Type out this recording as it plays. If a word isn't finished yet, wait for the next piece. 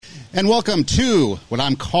And welcome to what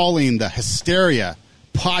I'm calling the Hysteria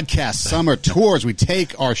Podcast Summer Tours. We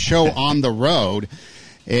take our show on the road,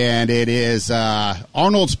 and it is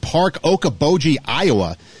Arnold's Park, Okoboji,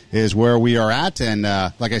 Iowa, is where we are at. And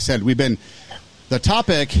like I said, the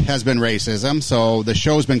topic has been racism, so the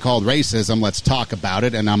show's been called Racism. Let's talk about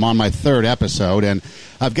it, and I'm on my third episode. And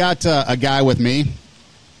I've got a guy with me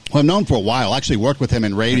who I've known for a while. I actually worked with him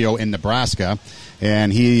in radio in Nebraska.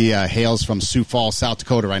 And he hails from Sioux Falls, South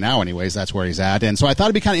Dakota right now anyways. That's where he's at. And so I thought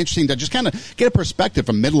it'd be kind of interesting to just kind of get a perspective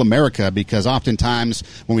from Middle America, because oftentimes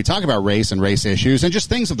when we talk about race and race issues and just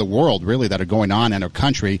things of the world really that are going on in our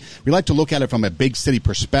country, we like to look at it from a big city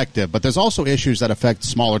perspective. But there's also issues that affect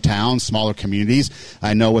smaller towns, smaller communities.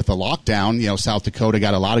 I know with the lockdown, South Dakota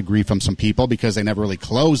got a lot of grief from some people because they never really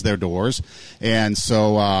closed their doors. And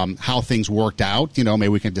so how things worked out, maybe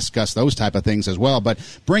we can discuss those type of things as well. But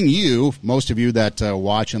most of you that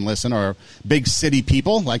watch and listen are big city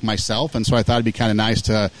people like myself, and so I thought it'd be kind of nice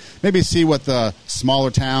to maybe see what the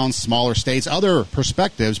smaller towns, smaller states, other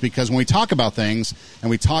perspectives, because when we talk about things and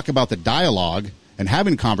we talk about the dialogue and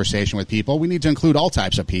having conversation with people, we need to include all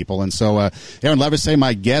types of people. And so Aaron Levisay,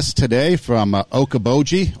 my guest today from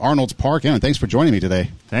Okoboji, Arnold's Park. Aaron, thanks for joining me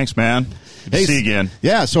today. Thanks, man. Good to see you again.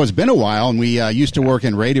 Yeah, so it's been a while, and we used to work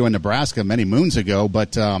in radio in Nebraska many moons ago,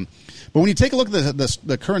 but when you take a look at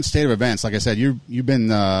the current state of events, like I said, you've been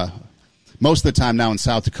most of the time now in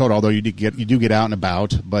South Dakota, although you do get out and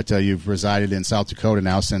about, but you've resided in South Dakota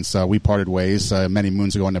now since we parted ways many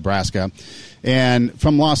moons ago in Nebraska. And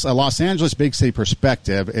from Los Angeles big city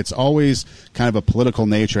perspective, it's always kind of a political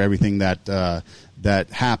nature, everything that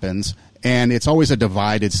happens, and it's always a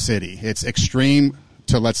divided city. It's extreme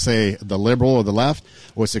to, let's say, the liberal or the left,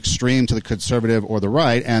 or it's extreme to the conservative or the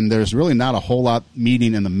right, and there's really not a whole lot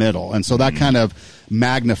meeting in the middle. And so that kind of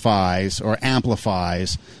magnifies or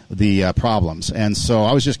amplifies the problems. And so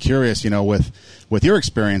I was just curious, with your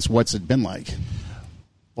experience, what's it been like?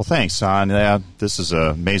 Well, thanks, Son. This is an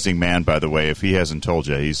amazing man, by the way. If he hasn't told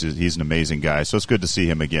you, he's an amazing guy. So it's good to see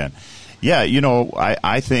him again. Yeah,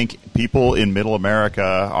 I think people in Middle America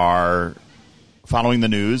are following the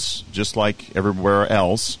news just like everywhere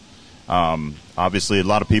else. Obviously, a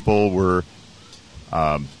lot of people were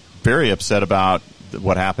very upset about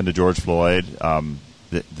what happened to George Floyd.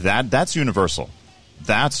 That's universal.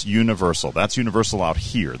 That's universal. That's universal out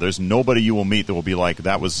here. There's nobody you will meet that will be like,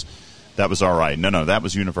 that was all right. No, that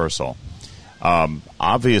was universal.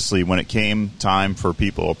 Obviously, when it came time for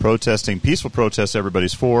people protesting, peaceful protests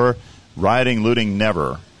everybody's for. Rioting, looting,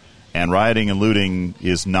 never. And rioting and looting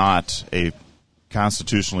is not a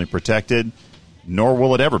constitutionally protected, nor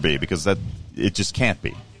will it ever be, because it just can't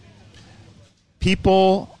be.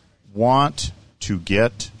 People want to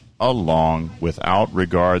get along without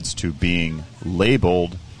regards to being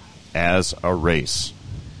labeled as a race.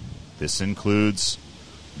 This includes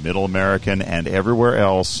Middle American and everywhere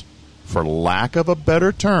else, for lack of a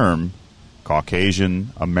better term, Caucasian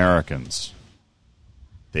Americans.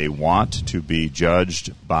 They want to be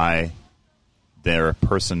judged by their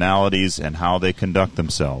personalities and how they conduct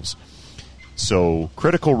themselves. So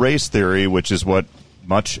critical race theory, which is what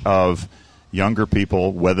much of younger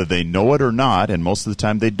people, whether they know it or not, and most of the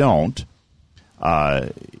time they don't,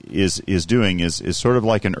 is doing is sort of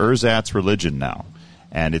like an ersatz religion now,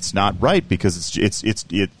 and it's not right, because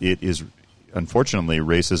it is unfortunately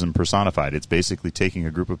racism personified. It's basically taking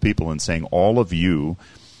a group of people and saying all of you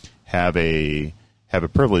have a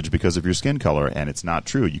privilege because of your skin color, and it's not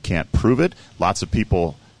true. You can't prove it. Lots of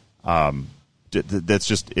people, that's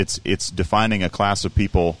just it's defining a class of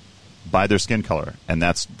people by their skin color, and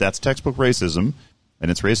that's textbook racism, and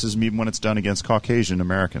it's racism even when it's done against Caucasian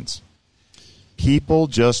Americans. People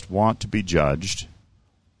just want to be judged,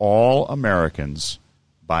 all Americans,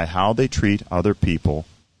 by how they treat other people.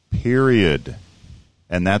 Period.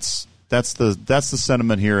 And that's the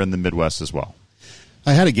sentiment here in the Midwest as well.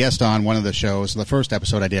 I had a guest on one of the shows, the first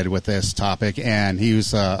episode I did with this topic, and he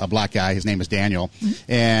was a black guy. His name is Daniel.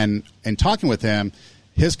 Mm-hmm. And in talking with him,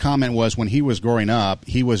 his comment was when he was growing up,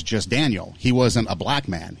 he was just Daniel. He wasn't a black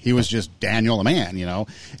man. He was just Daniel, a man,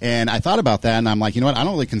 And I thought about that, and I'm like, what? I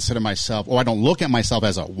don't really consider myself, or I don't look at myself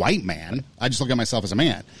as a white man. I just look at myself as a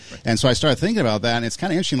man. Right. And so I started thinking about that, and it's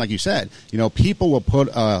kind of interesting, like you said. People will put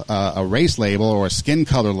a race label or a skin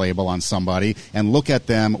color label on somebody and look at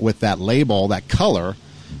them with that label, that color,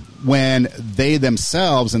 when they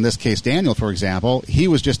themselves, in this case Daniel, for example, he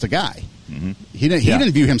was just a guy. Mm-hmm. He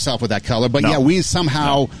didn't view himself with that color, but we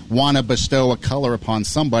somehow want to bestow a color upon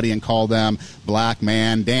somebody and call them black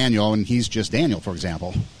man Daniel, and he's just Daniel, for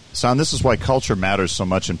example. Son, this is why culture matters so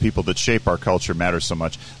much, and people that shape our culture matter so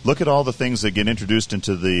much. Look at all the things that get introduced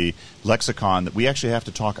into the lexicon that we actually have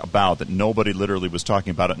to talk about, that nobody literally was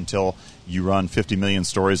talking about it until you run 50 million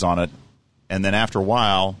stories on it. And then after a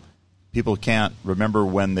while, people can't remember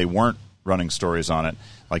when they weren't running stories on it.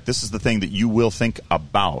 Like, this is the thing that you will think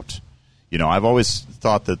about. You know, I've always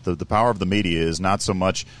thought that the power of the media is not so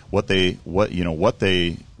much what they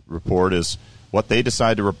report, is what they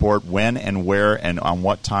decide to report, when and where and on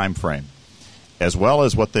what time frame, as well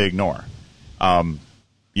as what they ignore.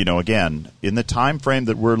 You know, again, in the time frame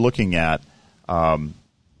that we're looking at,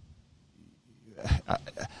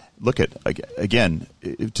 look at, again,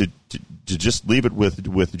 to just leave it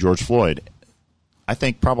with George Floyd, I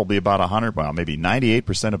think probably about 100, well, maybe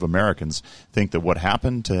 98% of Americans think that what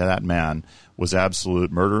happened to that man was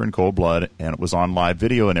absolute murder in cold blood, and it was on live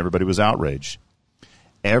video, and everybody was outraged.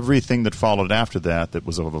 Everything that followed after that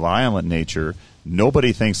was of a violent nature,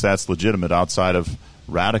 nobody thinks that's legitimate outside of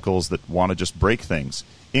radicals that want to just break things,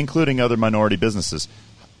 including other minority businesses.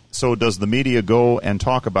 So does the media go and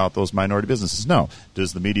talk about those minority businesses? No.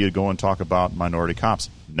 Does the media go and talk about minority cops?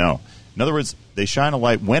 No. In other words, they shine a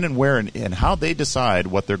light when and where and how they decide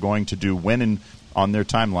what they're going to do when and on their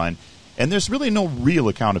timeline. And there's really no real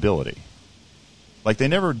accountability. Like, they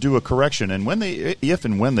never do a correction, and if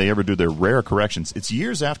and when they ever do their rare corrections, it's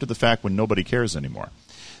years after the fact when nobody cares anymore.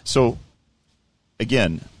 So,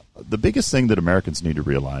 again, the biggest thing that Americans need to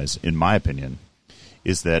realize, in my opinion,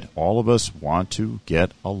 is that all of us want to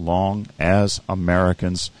get along as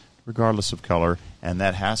Americans, regardless of color, and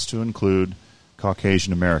that has to include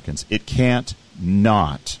Caucasian Americans. It can't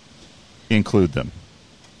not include them.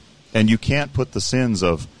 And you can't put the sins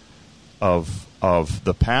of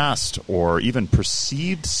the past or even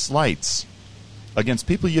perceived slights against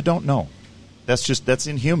people you don't know. That's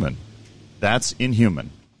inhuman. That's inhuman.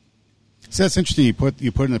 So that's interesting. You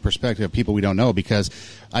put in the perspective of people we don't know, because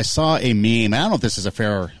I saw a meme. I don't know if this is a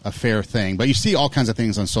fair thing, but you see all kinds of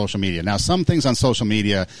things on social media. Now, some things on social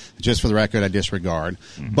media, just for the record, I disregard.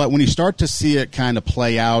 Mm-hmm. But when you start to see it kind of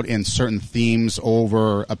play out in certain themes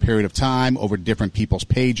over a period of time, over different people's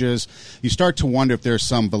pages, you start to wonder if there's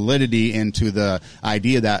some validity into the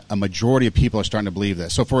idea that a majority of people are starting to believe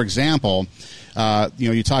this. So, for example,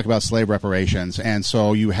 you talk about slave reparations, and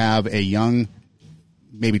so you have a young,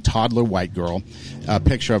 maybe toddler white girl, a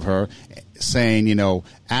picture of her saying,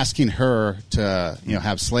 asking her to,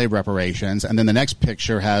 have slave reparations. And then the next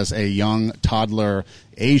picture has a young toddler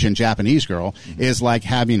Asian Japanese girl, is like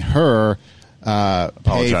having her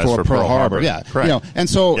pay for Pearl Harbor. Yeah. Correct. And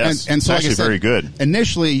so, yes. and so, actually, like I said, very good.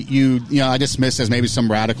 Initially, I dismissed as maybe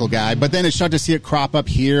some radical guy, but then I started to see it crop up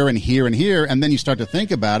here and here and here. And then you start to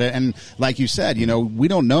think about it. And like you said, we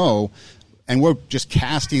don't know. And we're just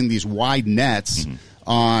casting these wide nets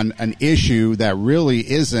on an issue that really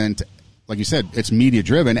isn't, like you said, it's media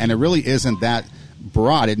driven, and it really isn't that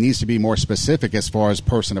broad. It needs to be more specific as far as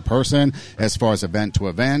person to person, as far as event to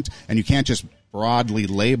event, and you can't just broadly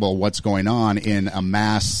label what's going on in a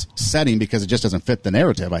mass setting, because it just doesn't fit the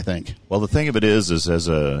narrative, I think. Well, the thing of it is as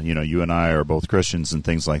you and I are both Christians and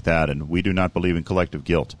things like that, and we do not believe in collective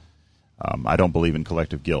guilt. I don't believe in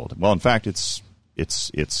collective guilt. Well, in fact, it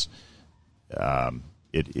is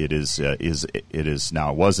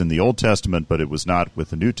now. It was in the Old Testament, but it was not with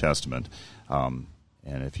the New Testament. And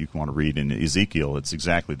if you want to read in Ezekiel, it's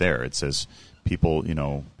exactly there. It says people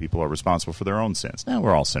are responsible for their own sins. Now,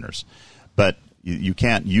 we're all sinners, but you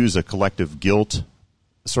can't use a collective guilt,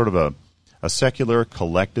 sort of a secular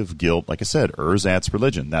collective guilt. Like I said, ersatz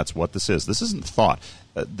religion. That's what this is. This isn't thought.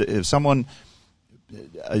 If someone,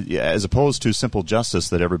 as opposed to simple justice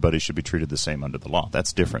that everybody should be treated the same under the law,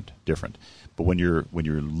 that's different. But when you're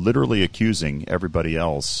literally accusing everybody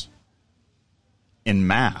else in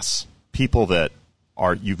mass, people that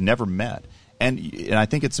you've never met, and I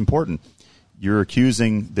think it's important, you're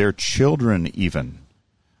accusing their children even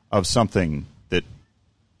of something that,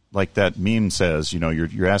 like that meme says,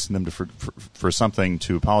 you're asking them for something,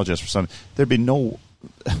 to apologize for something. There'd be no,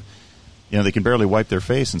 they can barely wipe their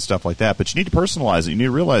face and stuff like that. But you need to personalize it. You need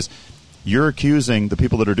to realize you're accusing the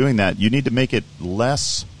people that are doing that. You need to make it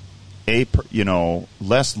less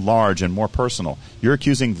large and more personal. You're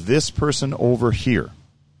accusing this person over here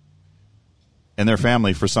and their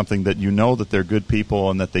family for something that that they're good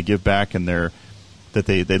people and that they give back and that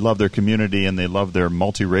they love their community and they love their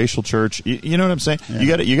multiracial church. You know what I'm saying?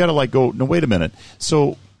 Yeah. You got to go, no, wait a minute.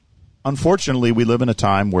 So unfortunately, we live in a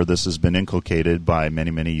time where this has been inculcated by many,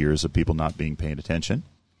 many years of people not being paying attention,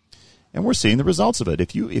 and we're seeing the results of it.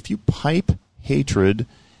 If you pipe hatred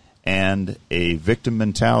and a victim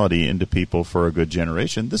mentality into people for a good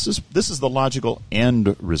generation, this is the logical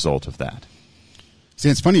end result of that. See,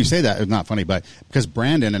 it's funny you say that. It's not funny, but because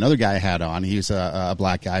Brandon, another guy I had on, he's a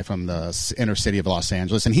black guy from the inner city of Los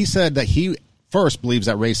Angeles, and he said that he first believes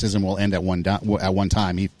that racism will end at one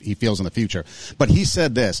time. He feels in the future. But he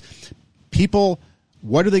said this, people,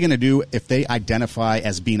 what are they going to do if they identify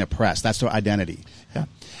as being oppressed? That's their identity. Yeah.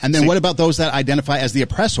 And then what about those that identify as the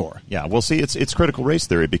oppressor? Yeah, well, see, it's critical race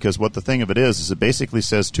theory, because what the thing of it is it basically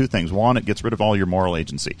says two things. One, it gets rid of all your moral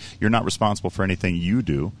agency. You're not responsible for anything you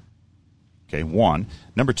do. Okay, one.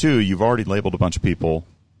 Number two, you've already labeled a bunch of people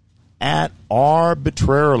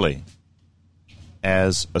arbitrarily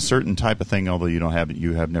as a certain type of thing, although you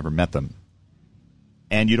have never met them,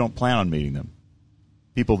 and you don't plan on meeting them.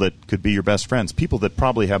 People that could be your best friends, people that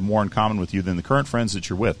probably have more in common with you than the current friends that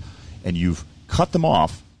you're with, and you've cut them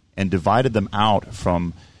off and divided them out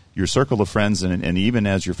from your circle of friends and even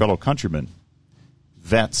as your fellow countrymen,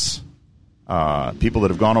 vets, people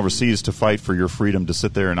that have gone overseas to fight for your freedom to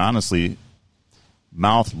sit there and honestly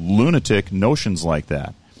mouth lunatic notions like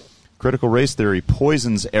that. Critical race theory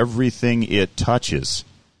poisons everything it touches.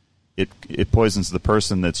 It poisons the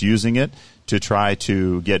person that's using it to try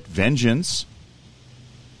to get vengeance,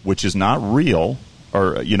 which is not real,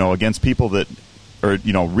 or against people that, or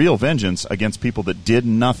real vengeance against people that did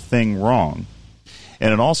nothing wrong.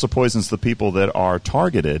 And it also poisons the people that are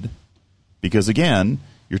targeted, because again,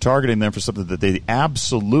 you're targeting them for something that they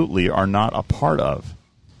absolutely are not a part of.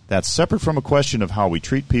 That's separate from a question of how we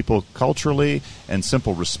treat people culturally and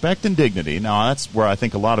simple respect and dignity. Now, that's where I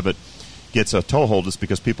think a lot of it gets a toehold, is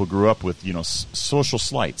because people grew up with, social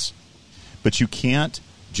slights. But you can't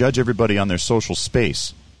judge everybody on their social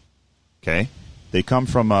space. Okay? They come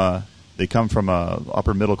from a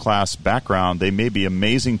upper middle class background. They may be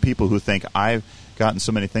amazing people who think, I've gotten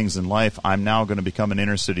so many things in life, I'm now going to become an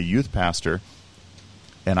inner city youth pastor,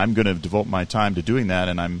 and I'm going to devote my time to doing that,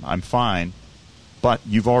 and I'm fine. But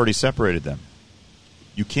you've already separated them.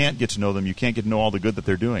 You can't get to know them. You can't get to know all the good that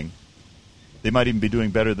they're doing. They might even be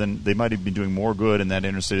doing they might even be doing more good in that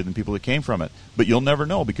inner city than people that came from it. But you'll never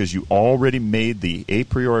know, because you already made the a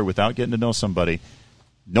priori, without getting to know somebody,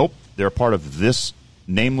 nope, they're a part of this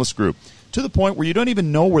nameless group. To the point where you don't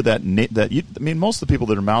even know where most of the people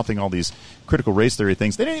that are mouthing all these critical race theory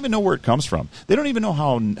things, they don't even know where it comes from. They don't even know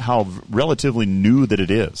how relatively new that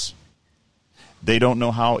it is. They don't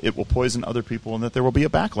know how it will poison other people and that there will be a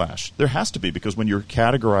backlash. There has to be, because when you're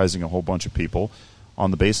categorizing a whole bunch of people on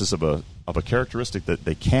the basis of a characteristic that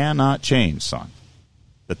they cannot change, son,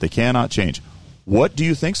 that they cannot change, what do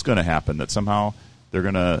you think's going to happen? That somehow they're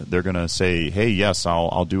gonna say, "Hey, yes,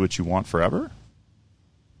 I'll do what you want forever"?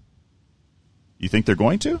 You think they're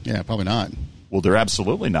going to? Yeah, probably not. Well, they're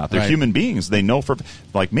absolutely not. They're right. Human beings. They know,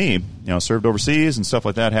 like me, served overseas and stuff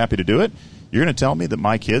like that, happy to do it. You're going to tell me that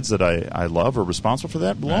my kids that I love are responsible for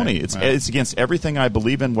that? Baloney. Right. It's against everything I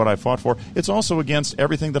believe in, what I fought for. It's also against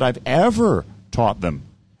everything that I've ever taught them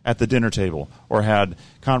at the dinner table or had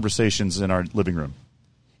conversations in our living room.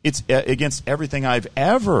 It's against everything I've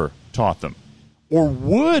ever taught them or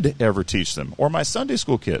would ever teach them, or my Sunday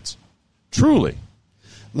school kids. Truly.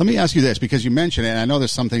 Let me ask you this, because you mentioned it, and I know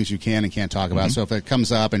there's some things you can and can't talk about, so if it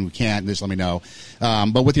comes up and we can't, just let me know.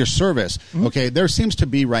 But with your service, okay, there seems to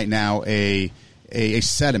be right now a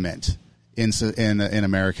sediment in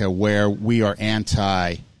America where we are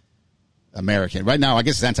anti-American. Right now, I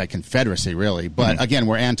guess it's anti-Confederacy, really. But again,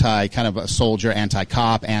 we're anti kind of a soldier,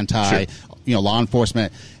 anti-cop, law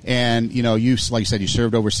enforcement. And, you like you said, you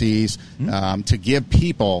served overseas to give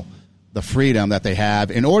people the freedom that they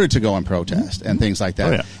have in order to go and protest and things like that.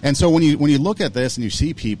 Oh, yeah. And so when you look at this and you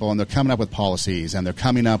see people and they're coming up with policies and they're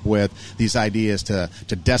coming up with these ideas to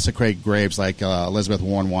desecrate graves like Elizabeth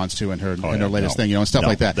Warren wants to in her latest thing, and stuff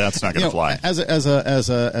like that. That's not going to fly. As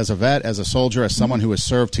a vet, as a soldier, as someone who has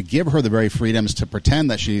served, to give her the very freedoms to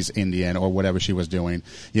pretend that she's Indian or whatever she was doing,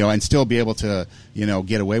 and still be able to,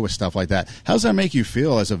 get away with stuff like that. How does that make you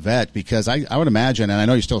feel as a vet? Because I would imagine, and I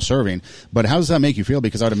know you're still serving, but how does that make you feel?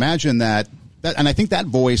 Because I would imagine that, and I think that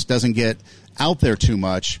voice doesn't get out there too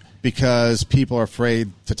much because people are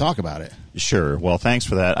afraid to talk about it. Sure. Well, thanks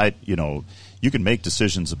for that. You can make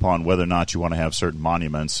decisions upon whether or not you want to have certain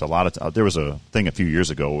monuments. There was a thing a few years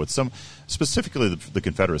ago with specifically the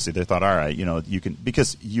Confederacy. They thought, all right, you can,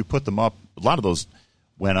 because you put them up. A lot of those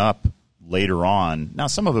went up later on. Now,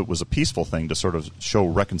 some of it was a peaceful thing to sort of show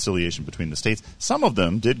reconciliation between the states. Some of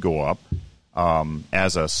them did go up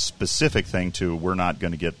as a specific thing to, we're not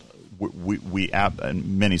going to get.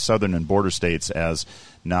 And many southern and border states as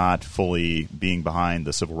not fully being behind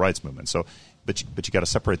the civil rights movement. So, but you got to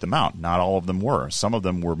separate them out. Not all of them were. Some of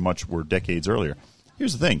them were decades earlier.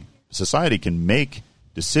 Here's the thing: society can make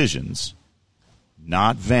decisions,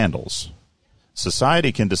 not vandals.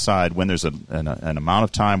 society can decide when there's an amount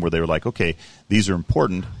of time where they're like, okay, these are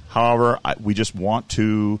important. However, we want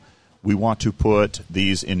to put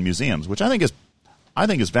these in museums, which I think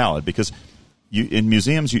is valid, because in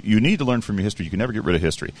museums you need to learn from your history. You can never get rid of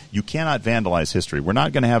history. You cannot vandalize history. We're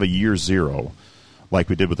not going to have a year zero like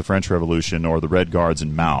we did with the French Revolution or the Red Guards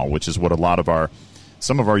and Mao, which is what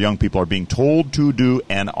some of our young people are being told to do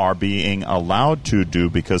and are being allowed to do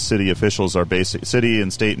because city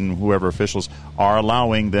and state and whoever officials are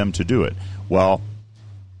allowing them to do it. Well,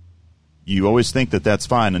 you always think that that's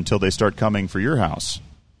fine until they start coming for your house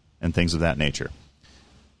and things of that nature.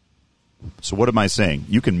 So what am I saying?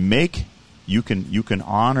 You can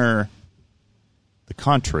honor the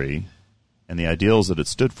country and the ideals that it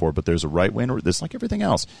stood for, but there's a right way, and it's like everything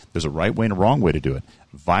else. There's a right way and a wrong way to do it.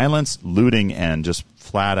 Violence, looting, and just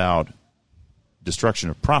flat-out destruction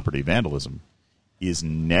of property, vandalism, is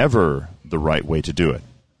never the right way to do it,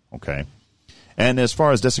 okay? And as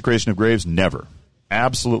far as desecration of graves, never.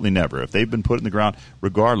 Absolutely never. If they've been put in the ground,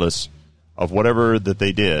 regardless of whatever that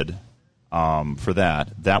they did for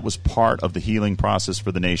that was part of the healing process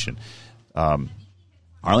for the nation.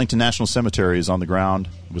 Arlington National Cemetery is on the ground.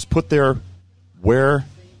 It was put there where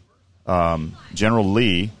General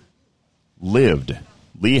Lee lived.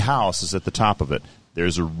 Lee House is at the top of it.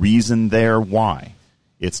 There's a reason there why.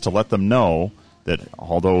 It's to let them know that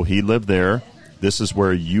although he lived there, this is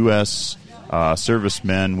where U.S.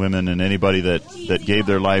 Servicemen, women, and anybody that gave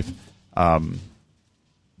their life,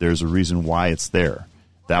 there's a reason why it's there.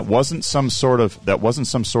 That wasn't some sort of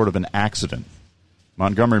an accident.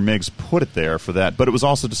 Montgomery Meigs put it there for that, but it was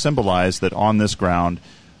also to symbolize that on this ground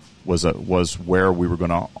was where we were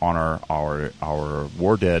going to honor our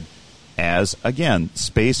war dead, as, again,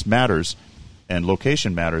 space matters and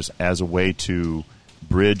location matters as a way to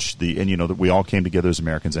bridge that we all came together as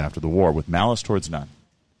Americans after the war with malice towards none,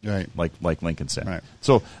 right? Like Lincoln said. Right.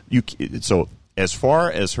 So as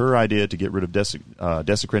far as her idea to get rid of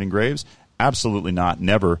desecrating graves, absolutely not,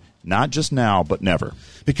 never, not just now, but never.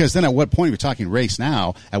 Because then at what point, we're talking race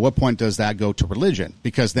now, at what point does that go to religion?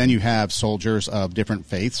 Because then you have soldiers of different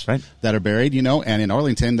faiths that are buried, and in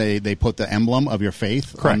Arlington they put the emblem of your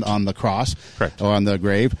faith on the cross or on the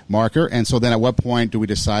grave marker. And so then at what point do we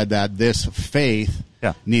decide that this faith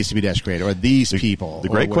needs to be desecrated, or these people? The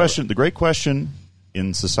great question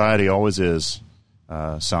in society always is,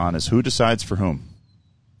 Son, is who decides for whom?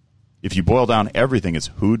 If you boil down everything, it's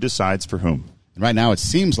who decides for whom. And right now, it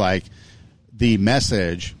seems like the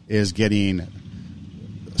message is getting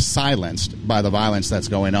silenced by the violence that's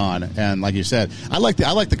going on. And like you said, I like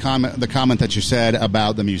the comment that you said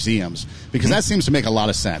about the museums, because that seems to make a lot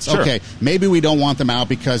of sense. Sure. Okay, maybe we don't want them out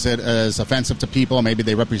because it is offensive to people. Maybe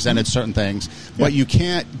they represented certain things, but you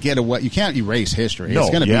can't erase history. No, it's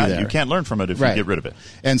going to be there. You can't learn from it if you get rid of it.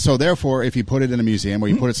 And so therefore, if you put it in a museum or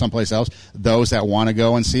you put it someplace else, those that want to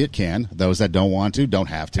go and see it can. Those that don't want to don't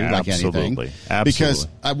have to, like anything. Absolutely. Because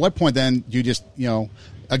at what point then you just,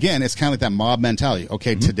 again, it's kind of like that mob mentality.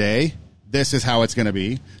 Okay, today, this is how it's going to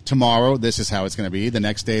be. Tomorrow, this is how it's going to be. The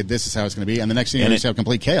next day, this is how it's going to be. And the next thing, you just have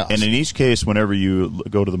complete chaos. And in each case, whenever you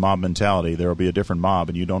go to the mob mentality, there will be a different mob,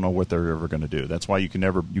 and you don't know what they're ever going to do. That's why you can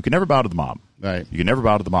never bow to the mob. Right. You can never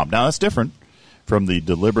bow to the mob. Now, that's different from the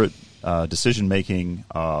deliberate decision-making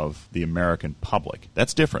of the American public.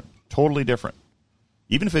 That's different. Totally different.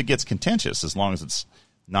 Even if it gets contentious, as long as it's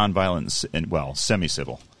nonviolent and,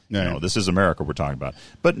 semi-civil. Right. This is America we're talking about,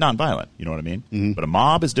 but nonviolent. You know what I mean? Mm-hmm. But a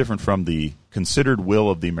mob is different from the considered will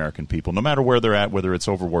of the American people, no matter where they're at, whether it's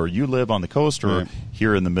over where you live on the coast or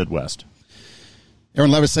here in the Midwest.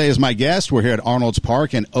 Aaron Levasseur is my guest. We're here at Arnold's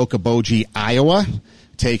Park in Okoboji, Iowa,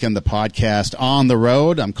 taking the podcast on the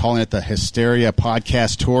road. I'm calling it the Hysteria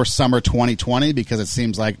Podcast Tour Summer 2020 because it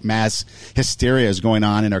seems like mass hysteria is going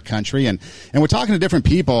on in our country. And we're talking to different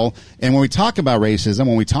people. And when we talk about racism,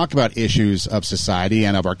 when we talk about issues of society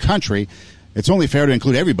and of our country, it's only fair to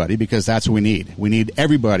include everybody because that's what we need. We need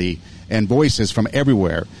everybody and voices from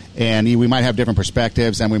everywhere. And we might have different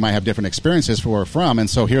perspectives and we might have different experiences where we're from. And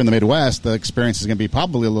so here in the Midwest, the experience is going to be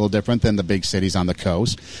probably a little different than the big cities on the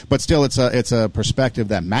coast. But still, it's a perspective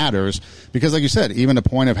that matters because, like you said, even the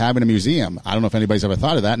point of having a museum, I don't know if anybody's ever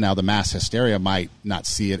thought of that. Now, the mass hysteria might not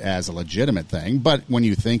see it as a legitimate thing. But when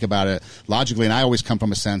you think about it logically, and I always come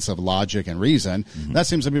from a sense of logic and reason, that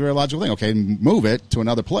seems to be a very logical thing. Okay, move it to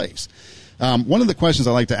another place. One of the questions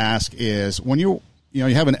I like to ask is when you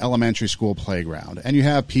have an elementary school playground and you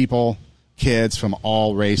have kids from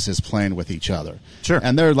all races playing with each other. Sure.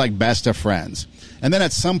 And they're like best of friends. And then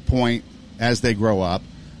at some point, as they grow up,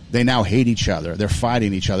 they now hate each other. They're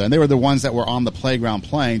fighting each other. And they were the ones that were on the playground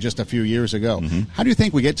playing just a few years ago. Mm-hmm. How do you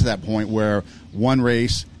think we get to that point where one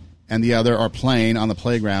race and the other are playing on the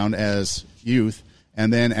playground as youth,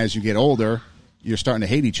 and then as you get older, you're starting to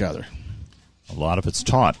hate each other. A lot of it's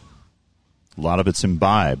taught. A lot of it's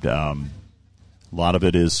imbibed. A lot of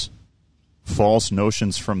it is false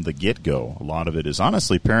notions from the get-go. A lot of it is,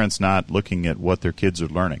 honestly, parents not looking at what their kids are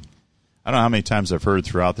learning. I don't know how many times I've heard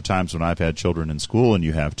throughout the times when I've had children in school, and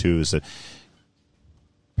you have too, is that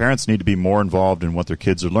parents need to be more involved in what their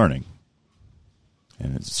kids are learning.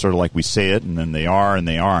 And it's sort of like we say it, and then they are and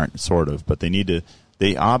they aren't, sort of. But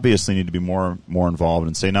they obviously need to be more involved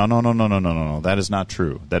and say, no, that is not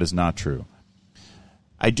true. That is not true.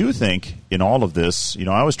 I do think in all of this, I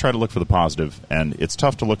always try to look for the positive, and it's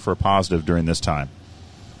tough to look for a positive during this time.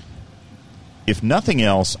 If nothing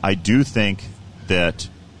else, I do think that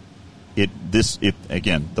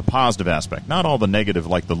again, the positive aspect, not all the negative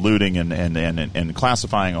like the looting and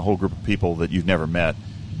classifying a whole group of people that you've never met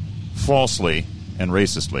falsely and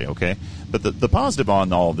racistly, okay? But the positive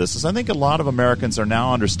on all of this is I think a lot of Americans are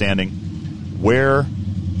now understanding where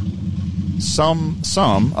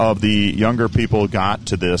some of the younger people got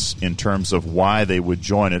to this in terms of why they would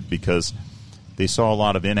join it, because they saw a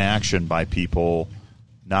lot of inaction by people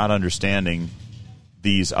not understanding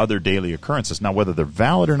these other daily occurrences. Now, whether they're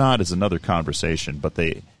valid or not is another conversation, but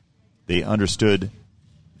they understood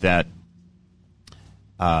that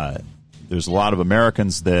there's a lot of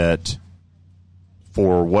Americans that,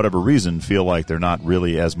 for whatever reason, feel like they're not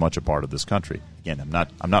really as much a part of this country. Again,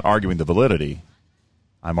 I'm not arguing the validity.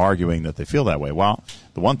 I'm arguing that they feel that way. Well,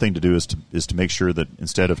 the one thing to do is to make sure that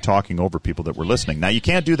instead of talking over people, that we're listening. Now, you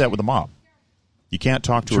can't do that with a mob. You can't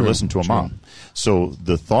talk to or listen to a mob. So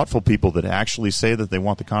the thoughtful people that actually say that they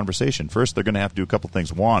want the conversation, first they're going to have to do a couple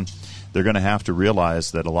things. One, they're going to have to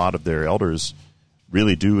realize that a lot of their elders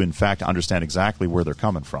really do, in fact, understand exactly where they're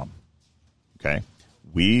coming from. Okay?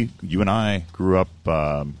 You and I grew up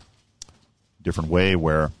different way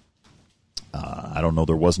where, I don't know,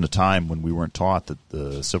 there wasn't a time when we weren't taught that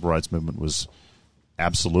the civil rights movement was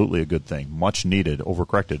absolutely a good thing, much needed,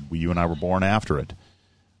 overcorrected. You and I were born after it.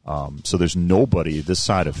 So there's nobody this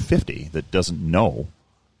side of 50 that doesn't know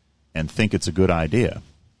and think it's a good idea.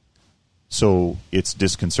 So it's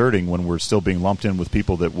disconcerting when we're still being lumped in with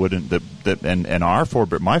people that wouldn't, and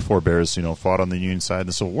my forebears, fought on the Union side in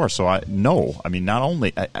the Civil War. So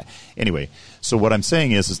anyway, so what I'm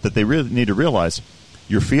saying is that they really need to realize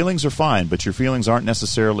your feelings are fine, but your feelings aren't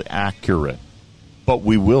necessarily accurate. But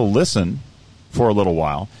we will listen for a little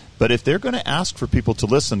while. But if they're going to ask for people to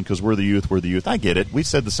listen because we're the youth, I get it. We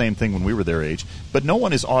said the same thing when we were their age. But no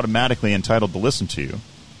one is automatically entitled to listen to you,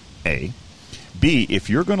 A. B, if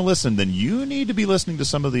you're going to listen, then you need to be listening to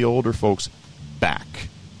some of the older folks back.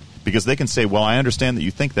 Because they can say, well, I understand that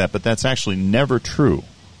you think that, but that's actually never true.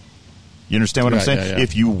 You understand what I'm saying? Yeah.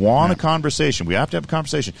 If you want a conversation, we have to have a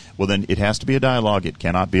conversation. Well, then it has to be a dialogue. It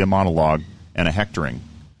cannot be a monologue and a hectoring.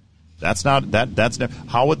 That's never,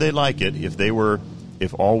 how would they like it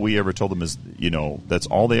if all we ever told them is, that's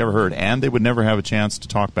all they ever heard, and they would never have a chance to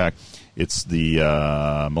talk back? It's the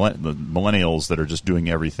millennials that are just doing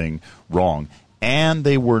everything wrong, and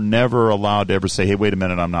they were never allowed to ever say, hey, wait a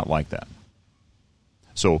minute, I'm not like that.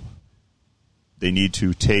 So they need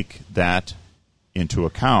to take that into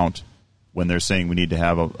account when they're saying we need to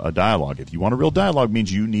have a dialogue. If you want a real dialogue,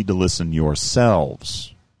 means you need to listen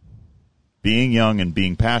yourselves. Being young and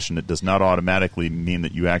being passionate does not automatically mean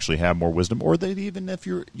that you actually have more wisdom, or that even if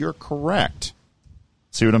you're correct.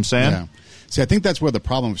 See what I'm saying? Yeah. See, I think that's where the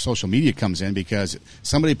problem with social media comes in, because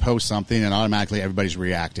somebody posts something and automatically everybody's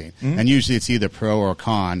reacting. Mm-hmm. And usually it's either pro or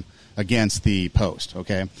con against the post,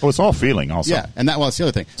 okay? Well, it's all feeling also. Yeah, and that's the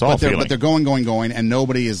other thing. It's all feeling. But they're going, and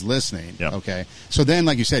nobody is listening, yep. Okay? So then,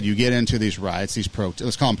 like you said, you get into these riots,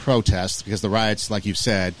 let's call them protests, because the riots, like you've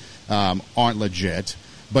said, aren't legit.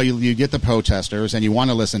 But you get the protesters, and you want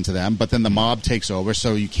to listen to them, but then the mob takes over,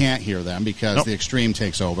 so you can't hear them because the extreme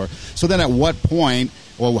takes over. So then at what point,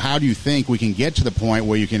 or how do you think we can get to the point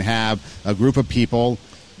where you can have a group of people,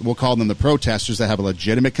 we'll call them the protesters, that have a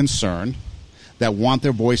legitimate concern, that want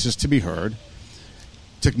their voices to be heard,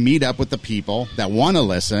 to meet up with the people that want to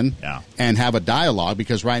listen and have a dialogue?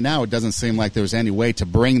 Because right now it doesn't seem like there's any way to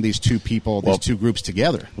bring these two groups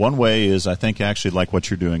together. One way is, I think, actually like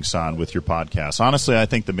what you're doing, Son, with your podcast. Honestly, I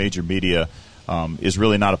think the major media is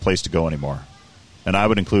really not a place to go anymore. And I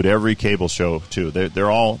would include every cable show, too.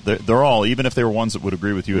 They're all, even if they were ones that would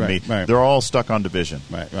agree with you and me, they're all stuck on division.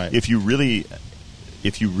 Right. If you really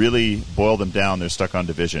boil them down, they're stuck on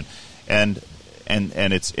division. And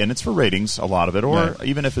it's for ratings, a lot of it, or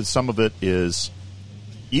even if some of it is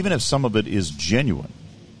genuine,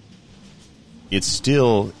 it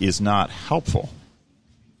still is not helpful.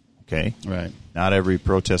 Okay, right. Not every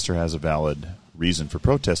protester has a valid reason for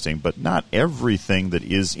protesting, but not everything that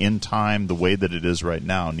is in time the way that it is right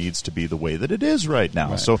now needs to be the way that it is right now.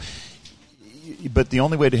 Right. So, but the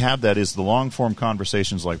only way to have that is the long-form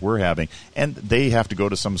conversations like we're having, and they have to go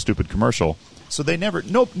to some stupid commercial. So they never,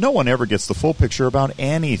 no one ever gets the full picture about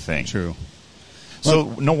anything. True.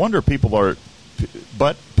 So no wonder people have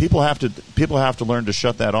to learn to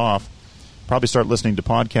shut that off, probably start listening to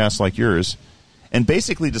podcasts like yours, and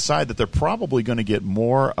basically decide that they're probably going to get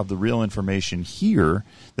more of the real information here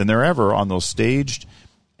than they're ever on those staged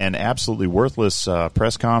and absolutely worthless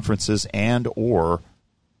press conferences and or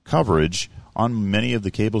coverage on many of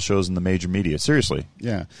the cable shows in the major media. Seriously.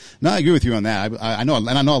 Yeah. No, I agree with you on that. I know, and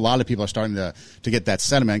I know a lot of people are starting to get that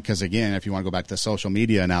sentiment because, again, if you want to go back to the social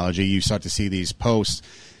media analogy, you start to see these posts,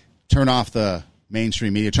 turn off the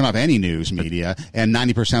mainstream media, turn off any news media, and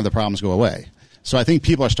 90% of the problems go away. So I think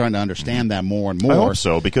people are starting to understand that more and more. I hope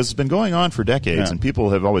so, because it's been going on for decades, Yeah. and people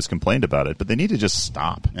have always complained about it, but they need to just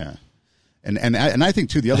stop. Yeah. And I think,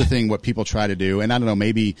 too, the other thing, what people try to do, and I don't know,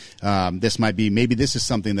 maybe this is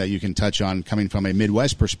something that you can touch on coming from a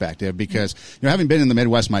Midwest perspective, because, having been in the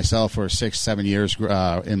Midwest myself for 6-7 years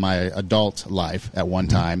in my adult life at one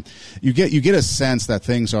time, you get a sense that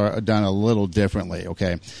things are done a little differently,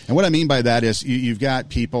 okay? And what I mean by that is you've got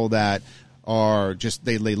people that are just,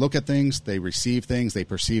 they look at things, they receive things, they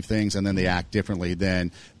perceive things, and then they act differently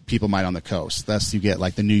than people might on the coast. Thus, you get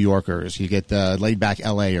like the New Yorkers, you get the laid-back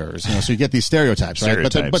LAers, so you get these stereotypes,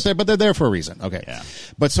 right? But they're there for a reason, okay? Yeah.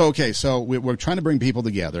 So we're trying to bring people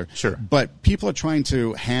together, Sure. But people are trying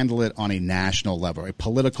to handle it on a national level, a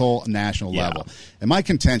political national Yeah. level. And my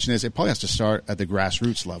contention is it probably has to start at the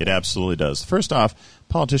grassroots level. It absolutely does. First off,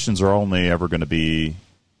 politicians are only ever going to be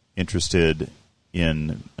interested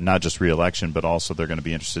in not just re-election, but also they're going to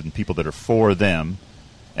be interested in people that are for them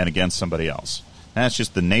and against somebody else. And that's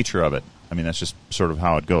just the nature of it. I mean, that's just sort of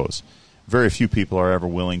how it goes. Very few people are ever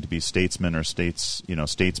willing to be statesmen or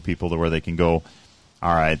statespeople to where they can go,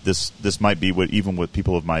 all right, this might be what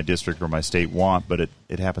people of my district or my state want, but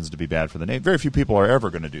it happens to be bad for the nation. Very few people are ever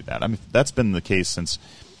going to do that. I mean, that's been the case since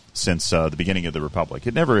the beginning of the Republic.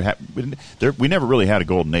 We never really had a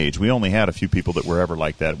golden age. We only had a few people that were ever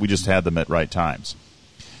like that. We just had them at right times.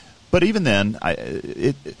 But even then,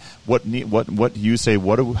 what you say?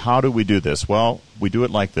 How do we do this? Well, we do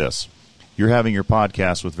it like this. You're having your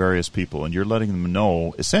podcast with various people, and you're letting them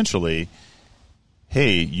know, essentially,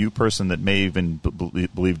 hey, you person that may even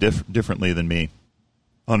believe differently than me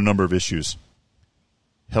on a number of issues.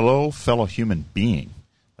 Hello, fellow human being.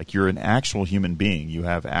 Like, you're an actual human being. You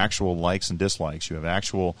have actual likes and dislikes. You have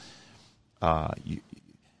actual...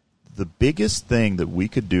 The biggest thing that we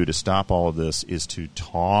could do to stop all of this is to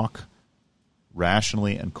talk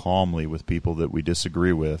rationally and calmly with people that we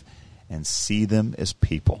disagree with and see them as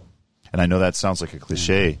people. And I know that sounds like a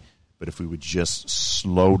cliche, but if we would just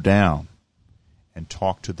slow down and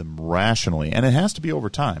talk to them rationally, and it has to be over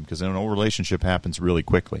time, because no relationship happens really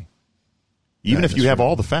quickly, even if you have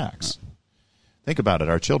all the facts. Think about it.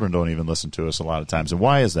 Our children don't even listen to us a lot of times. And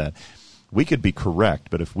why is that? We could be correct,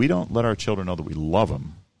 but if we don't let our children know that we love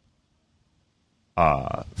them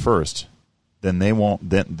first, then they won't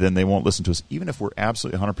listen to us, even if we're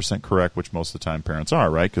absolutely 100% correct, which most of the time parents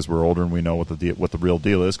are, right? Because we're older and we know what the real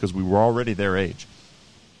deal is, because we were already their age.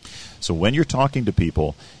 So when you're talking to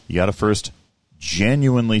people, you got to first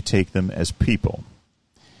genuinely take them as people,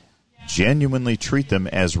 genuinely treat them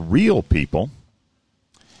as real people,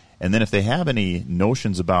 and then if they have any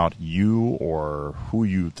notions about you or who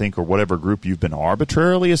you think or whatever group you've been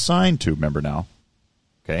arbitrarily assigned to, remember now,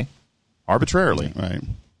 okay? Arbitrarily, Right.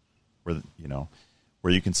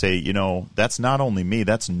 Where you can say, that's not only me,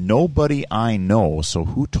 that's nobody I know. So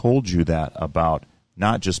who told you that about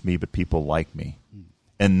not just me, but people like me?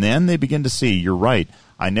 And then they begin to see, you're right,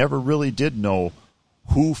 I never really did know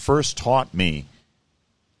who first taught me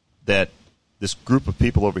that this group of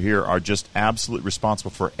people over here are just absolutely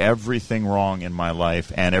responsible for everything wrong in my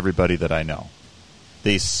life and everybody that I know.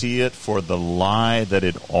 They see it for the lie that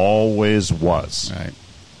it always was. Right.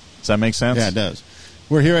 Does that make sense? Yeah, it does.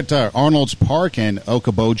 We're here at Arnold's Park in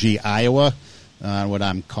Okoboji, Iowa, what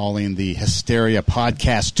I'm calling the Hysteria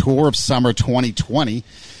Podcast Tour of Summer 2020.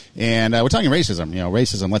 And we're talking racism.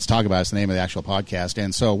 Racism, let's talk about it. It's the name of the actual podcast.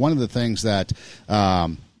 And so one of the things that I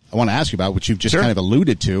want to ask you about, which you've just kind of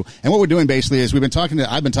alluded to, and what we're doing basically is I've been talking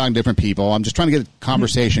to different people. I'm just trying to get a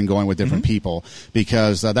conversation going with different people,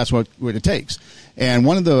 because that's what it takes. And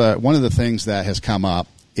one of the things that has come up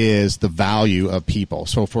is the value of people.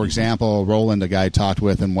 So, for example, Roland, a guy I talked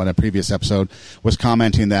with in a previous episode, was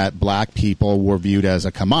commenting that black people were viewed as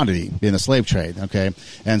a commodity in the slave trade, okay?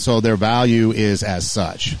 And so their value is as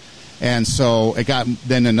such. And so it got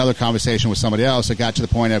then another conversation with somebody else. It got to the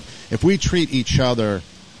point of if we treat each other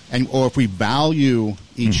or if we value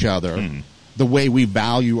each other the way we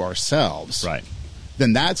value ourselves, right,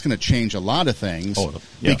 then that's going to change a lot of things.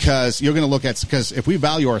 Yes. Because you're going to look at, because if we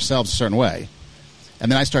value ourselves a certain way,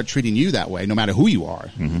 and then I start treating you that way, no matter who you are,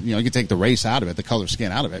 you know, you can take the race out of it, the color of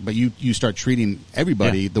skin out of it, but you start treating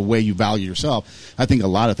everybody the way you value yourself, I think a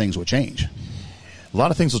lot of things will change. A lot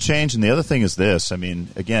of things will change, and the other thing is this. I mean,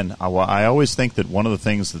 again, I always think that one of the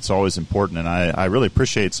things that's always important, and I really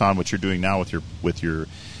appreciate, Son, what you're doing now with your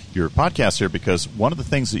podcast here, because one of the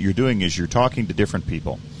things that you're doing is you're talking to different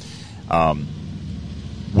people.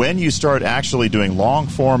 When you start actually doing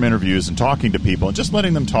long-form interviews and talking to people and just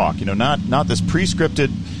letting them talk, you know, not this pre-scripted,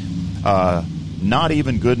 not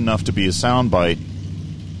even good enough to be a soundbite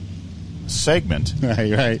segment,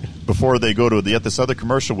 right, before they go to this other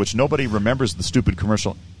commercial, which nobody remembers the stupid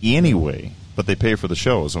commercial anyway, but they pay for the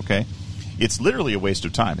shows, okay? It's literally a waste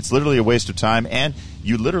of time. It's literally a waste of time, and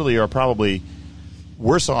you literally are probably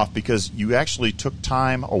worse off because you actually took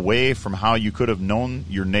time away from how you could have known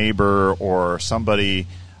your neighbor or somebody,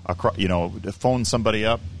 you know, phoned somebody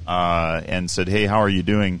up and said, hey, how are you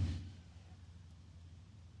doing?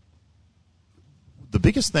 The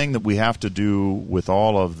biggest thing that we have to do with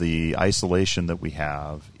all of the isolation that we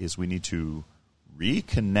have is we need to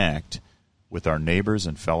reconnect with our neighbors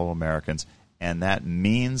and fellow Americans, and that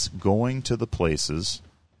means going to the places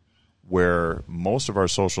where most of our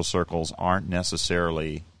social circles aren't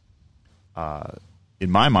necessarily, in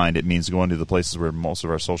my mind, it means going to the places where most of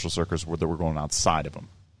our social circles that we're going outside of them.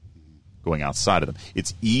 Going outside of them.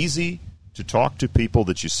 It's easy to talk to people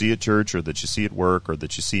that you see at church or that you see at work or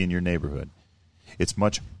that you see in your neighborhood. It's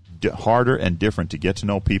much harder and different to get to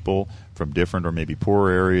know people from different or maybe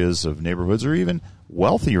poorer areas of neighborhoods or even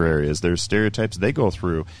wealthier areas. There's stereotypes they go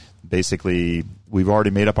through. Basically, we've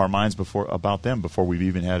already made up our minds about them before we've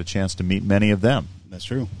even had a chance to meet many of them. That's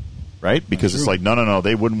true. Right? Because it's like, no,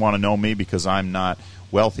 they wouldn't want to know me because I'm not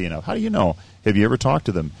wealthy enough. How do you know? Have you ever talked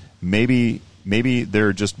to them? Maybe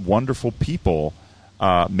they're just wonderful people.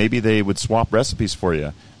 Maybe they would swap recipes for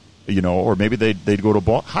you, you know, or maybe they'd go to a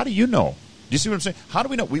ball. How do you know? Do you see what I'm saying? How do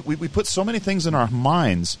we know? We put so many things in our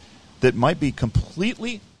minds that might be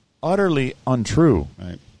completely, utterly untrue.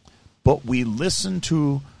 Right. But we listen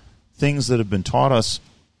to things that have been taught us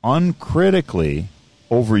uncritically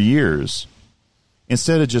over years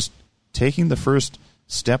instead of just taking the first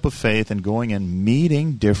step of faith and going and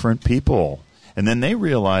meeting different people. And then they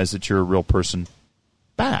realize that you're a real person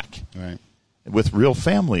back. Right. With real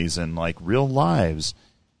families and like real lives.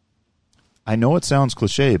 I know it sounds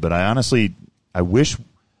cliche, but I wish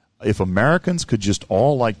if Americans could just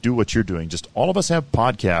all like do what you're doing, just all of us have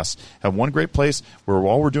podcasts, have one great place where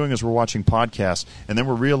all we're doing is we're watching podcasts, and then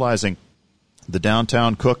we're realizing the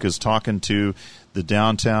downtown cook is talking to the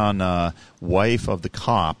downtown wife of the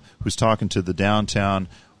cop who's talking to the downtown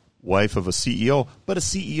wife of a CEO, but a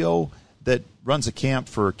CEO that runs a camp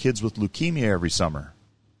for kids with leukemia every summer.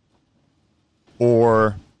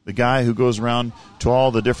 Or the guy who goes around to all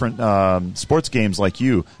the different sports games like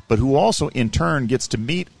you, but who also in turn gets to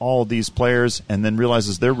meet all of these players and then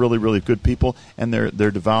realizes they're really, really good people and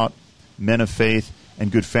they're devout men of faith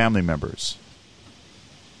and good family members.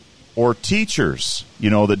 Or teachers, you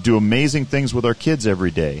know, that do amazing things with our kids every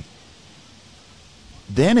day.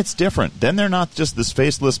 Then it's different. Then they're not just this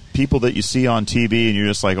faceless people that you see on TV and you're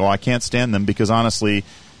just like, oh, I can't stand them because honestly,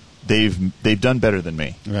 they've done better than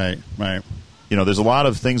me. Right. You know, there's a lot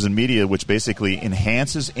of things in media which basically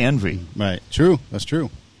enhances envy. Right. True. That's true.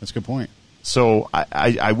 That's a good point. So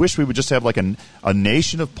I wish we would just have like a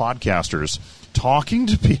nation of podcasters talking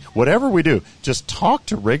to people, whatever we do, just talk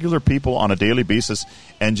to regular people on a daily basis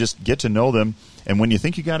and just get to know them. And when you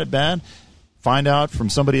think you got it bad, find out from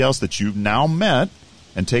somebody else that you've now met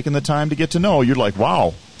and taken the time to get to know. You're like,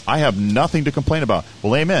 wow, I have nothing to complain about.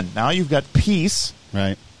 Well, amen. Now you've got peace.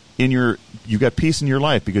 Right. You've got peace in your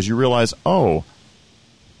life because you realize, oh,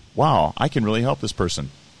 wow, I can really help this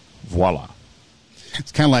person. Voila.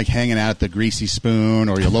 It's kind of like hanging out at the Greasy Spoon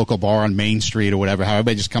or your local bar on Main Street or whatever, how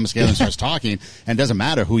everybody just comes together and starts talking, and it doesn't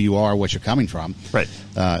matter who you are or what you're coming from. Right.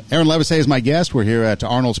 Aaron Levisay is my guest. We're here at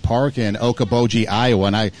Arnold's Park in Okoboji, Iowa,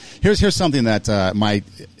 and here's something that might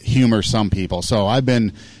humor some people. So I've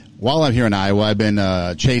been while I'm here in Iowa, I've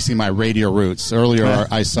been chasing my radio roots. Earlier,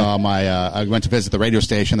 I saw I went to visit the radio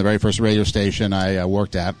station, the very first radio station I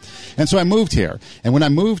worked at. And so I moved here. And when I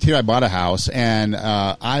moved here, I bought a house. And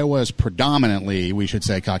Iowa is predominantly, we should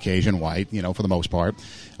say, Caucasian white, for the most part.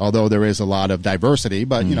 Although there is a lot of diversity.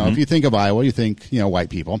 But, if you think of Iowa, you think,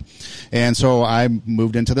 white people. And so I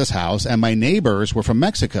moved into this house. And my neighbors were from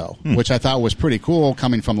Mexico, which I thought was pretty cool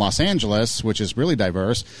coming from Los Angeles, which is really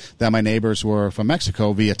diverse, that my neighbors were from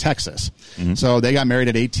Mexico via Texas. So they got married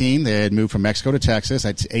at 18. They had moved from Mexico to Texas.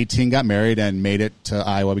 At 18, got married and made it to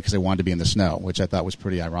Iowa because they wanted to be in the snow, which I thought was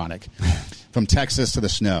pretty ironic. From Texas to the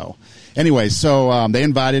snow. Anyway, so they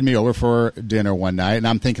invited me over for dinner one night, and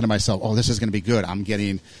I'm thinking to myself, oh, this is going to be good. I'm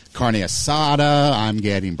getting carne asada. I'm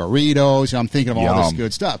getting burritos. I'm thinking of all this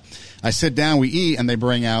good stuff. I sit down, we eat, and they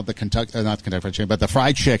bring out the not the Kentucky Fried Chicken, but the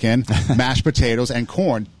fried chicken, mashed potatoes, and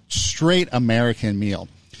corn. Straight American meal.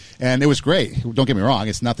 And it was great. Don't get me wrong;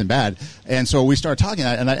 it's nothing bad. And so we started talking,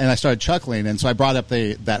 and I started chuckling. And so I brought up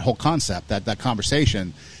that whole concept, that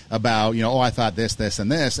conversation about I thought this,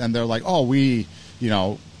 and this, and they're like, oh, we,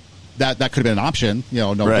 that could have been an option,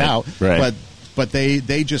 no doubt. Right. But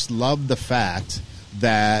they just loved the fact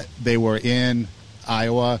that they were in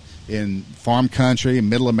Iowa, in farm country,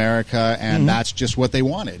 middle America, and that's just what they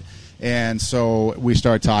wanted. And so we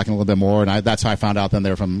started talking a little bit more, and that's how I found out then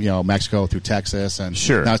they're from Mexico through Texas, and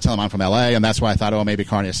sure. I was telling them I'm from LA, and that's why I thought, oh, maybe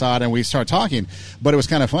carne asada, and we started talking. But it was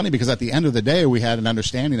kind of funny because at the end of the day, we had an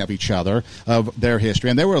understanding of each other, of their history,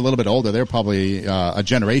 and they were a little bit older. They were probably a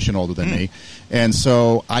generation older than me, and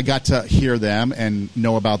so I got to hear them and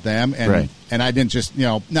know about them, and I didn't just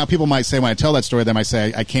now people might say when I tell that story, they might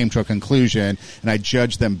say I came to a conclusion and I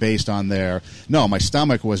judged them based on my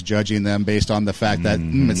stomach was judging them based on the fact that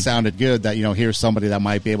it sounded good that here's somebody that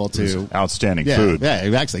might be able to outstanding food. Yeah,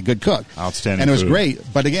 actually good cook. Outstanding and it was food. great.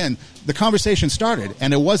 But again, the conversation started,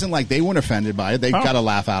 and it wasn't like they weren't offended by it. They got a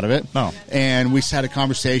laugh out of it. No. And we had a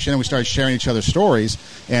conversation, and we started sharing each other's stories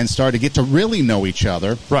and started to get to really know each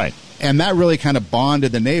other. Right. And that really kind of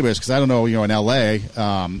bonded the neighbors because I don't know, in L.A.,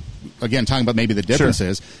 again, talking about maybe the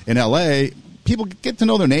differences. Sure. In L.A., people get to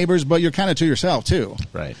know their neighbors, but you're kind of to yourself, too.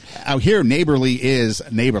 Right. Out here, neighborly is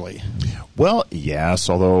neighborly. Well, yes,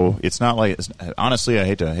 although it's not like honestly, I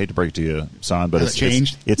hate to break it to you, Son, but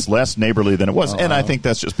it's less neighborly than it was, and I think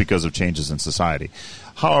that's just because of changes in society.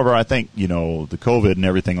 However, I think the COVID and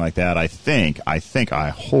everything like that. I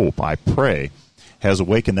hope, I pray, has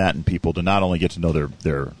awakened that in people to not only get to know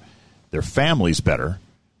their families better,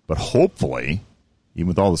 but hopefully, even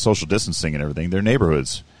with all the social distancing and everything, their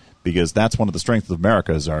neighborhoods. Because that's one of the strengths of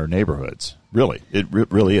America is our neighborhoods. Really, it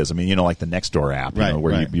really is. I mean, like the Nextdoor app,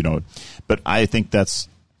 where But I think that's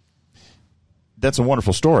a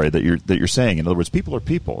wonderful story that you're saying. In other words, people are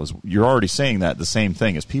people. You're already saying that the same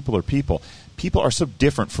thing as people are people. People are so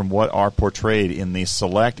different from what are portrayed in the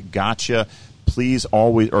select gotcha. Please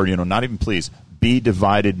always, or not even please, be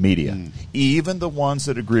divided media. Even the ones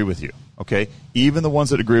that agree with you. Okay, even the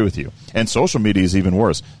ones that agree with you. And social media is even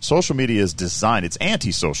worse. Social media is designed, it's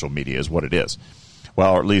anti-social media is what it is.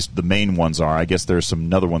 Well, or at least the main ones are. I guess there's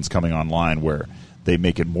some other ones coming online where they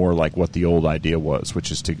make it more like what the old idea was,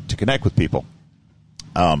 which is to connect with people.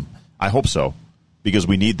 I hope so, because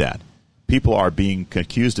we need that. People are being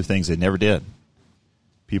accused of things they never did.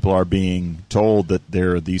 People are being told that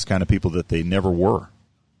they're these kind of people that they never were.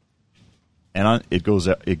 And it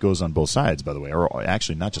goes on both sides, by the way, or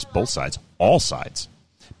actually not just both sides, all sides.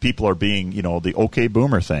 People are being, the okay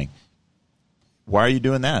boomer thing. Why are you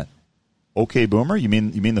doing that? Okay boomer? You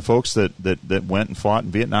mean the folks that went and fought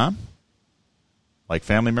in Vietnam? Like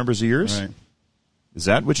family members of yours? Right. Is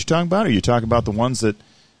that what you're talking about? Or are you talking about the ones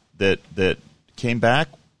that came back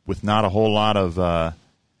with not a whole lot of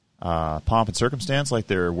pomp and circumstance like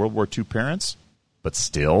their World War II parents, but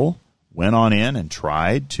still went on in and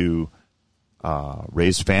tried to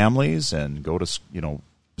raise families and go to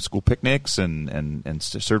school picnics and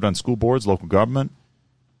served on school boards, local government?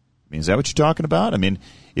 I mean, is that what you're talking about? I mean,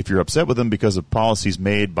 if you're upset with them because of policies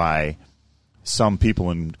made by some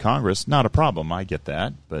people in Congress, not a problem. I get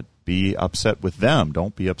that. But be upset with them.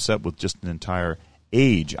 Don't be upset with just an entire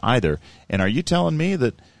age either. And are you telling me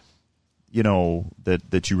that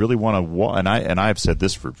that you really want to, and I've said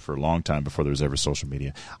this for a long time before there was ever social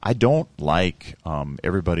media. I don't like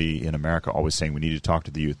everybody in America always saying we need to talk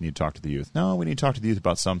to the youth, No, we need to talk to the youth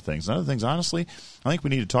about some things. And other things, honestly, I think we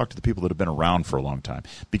need to talk to the people that have been around for a long time.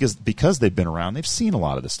 Because they've been around, they've seen a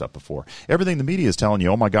lot of this stuff before. Everything the media is telling you,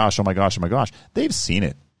 oh my gosh, they've seen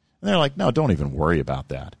it. And they're like, no, don't even worry about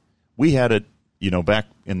that. We had it, back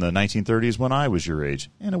in the 1930s when I was your age,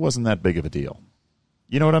 and it wasn't that big of a deal.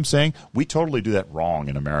 You know what I'm saying? We totally do that wrong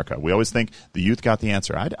in America. We always think the youth got the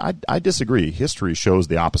answer. I disagree. History shows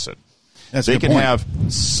the opposite. They can have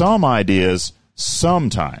some ideas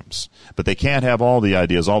sometimes, but they can't have all the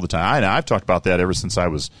ideas all the time. I've talked about that ever since I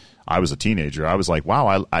was a teenager. I was like,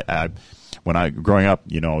 wow, growing up,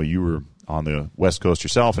 you were on the West Coast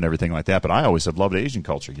yourself and everything like that, but I always have loved Asian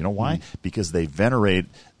culture. You know why? Mm-hmm. Because they venerate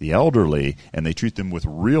the elderly and they treat them with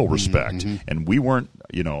real respect. Mm-hmm. And we weren't,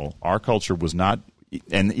 our culture was not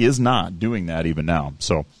and is not doing that even now.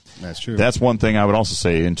 So that's true. That's one thing I would also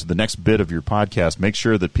say into the next bit of your podcast. Make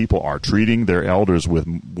sure that people are treating their elders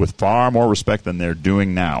with far more respect than they're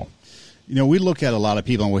doing now. We look at a lot of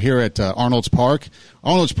people, and we're here at Arnold's Park.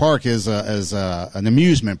 Arnold's Park is an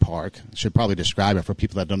amusement park. I should probably describe it for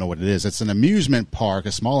people that don't know what it is. It's an amusement park,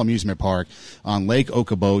 a small amusement park on Lake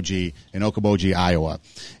Okoboji in Okoboji, Iowa.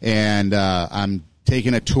 And I'm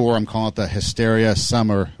taking a tour. I'm calling it the Hysteria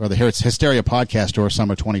Summer, or the Hysteria Podcast Tour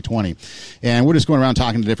Summer 2020. And we're just going around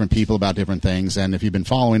talking to different people about different things. And if you've been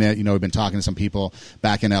following it, we've been talking to some people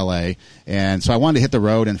back in L.A. And so I wanted to hit the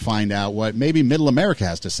road and find out what maybe Middle America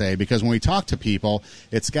has to say, because when we talk to people,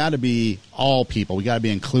 it's got to be all people. We got to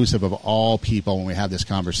be inclusive of all people when we have this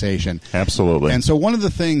conversation. Absolutely. And so one of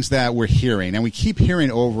the things that we're hearing, and we keep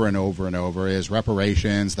hearing over and over and over, is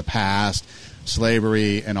reparations, the past,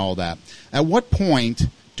 slavery, and all that. At what point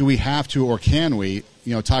do we have to, or can we,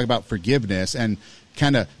 talk about forgiveness and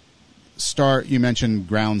kind of start? You mentioned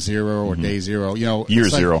ground zero or day zero. Year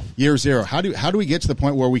zero. Year zero. How do we get to the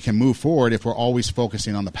point where we can move forward if we're always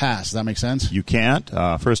focusing on the past? Does that make sense? You can't.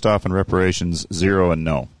 First off, in reparations, zero and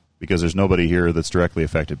no, because there's nobody here that's directly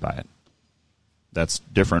affected by it. That's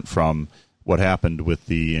different from what happened with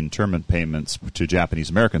the internment payments to Japanese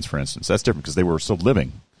Americans, for instance. That's different because they were still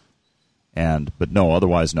living. But no,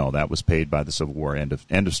 otherwise no. That was paid by the Civil War. End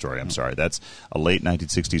of story. I'm sorry. That's a late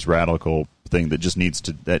 1960s radical thing that just needs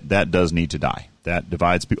to that does need to die. That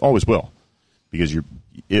divides people. Always will, because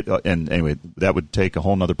and anyway, that would take a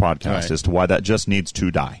whole nother podcast as to why that just needs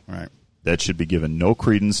to die. Right. That should be given no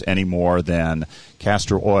credence any more than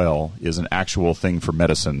castor oil is an actual thing for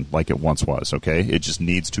medicine like it once was. Okay, it just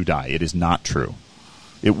needs to die. It is not true.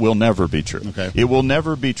 It will never be true. Okay. It will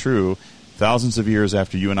never be true. Thousands of years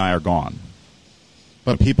after you and I are gone.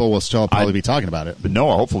 But people will still probably be talking about it. But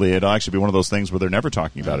no, hopefully it'll actually be one of those things where they're never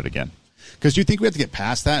talking about it again. Because do you think we have to get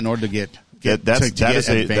past that in order to get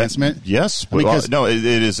advancement? Yes. No, it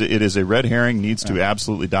is a red herring, needs to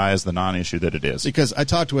absolutely die as the non-issue that it is. Because I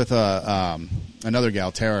talked with another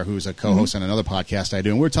gal, Tara, who's a co-host on another podcast I do,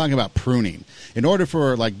 and we're talking about pruning. In order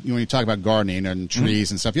for, when you talk about gardening and trees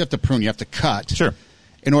and stuff, you have to prune, you have to cut. Sure.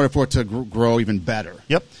 In order for it to grow even better.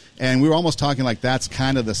 Yep. And we were almost talking like that's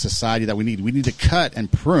kind of the society that we need. We need to cut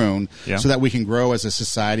and prune so that we can grow as a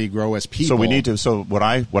society, grow as people. So we need to. So what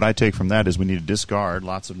I take from that is we need to discard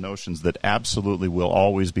lots of notions that absolutely will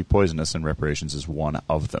always be poisonous, and reparations is one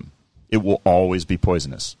of them. It will always be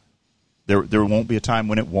poisonous. There won't be a time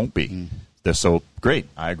when it won't be. So great.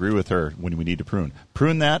 I agree with her. When we need to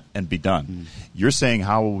prune that and be done. You're saying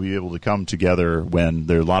how will we be able to come together when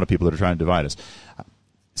there are a lot of people that are trying to divide us?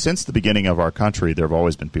 Since the beginning of our country, there have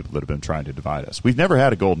always been people that have been trying to divide us. We've never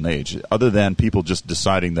had a golden age, other than people just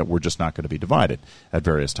deciding that we're just not going to be divided at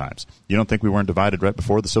various times. You don't think we weren't divided right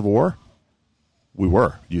before the Civil War? We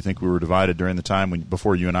were. Do you think we were divided during the time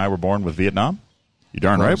before you and I were born with Vietnam? You're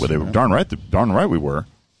darn right. Well, they were darn right we were.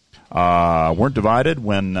 Weren't divided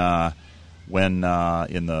when in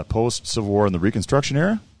the post-Civil War and the Reconstruction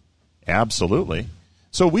era? Absolutely.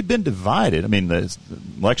 So we've been divided. I mean, the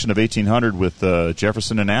election of 1800 with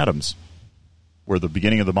Jefferson and Adams were the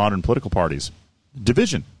beginning of the modern political parties.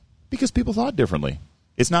 Division, because people thought differently.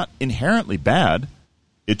 It's not inherently bad.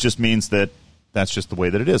 It just means that that's just the way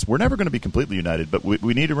that it is. We're never going to be completely united, but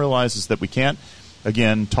we need to realize is that we can't,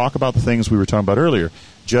 again, talk about the things we were talking about earlier,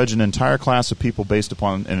 judge an entire class of people based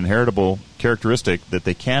upon an inheritable characteristic that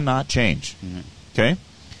they cannot change. Okay?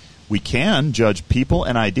 We can judge people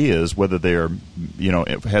and ideas, whether they are,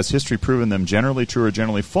 has history proven them generally true or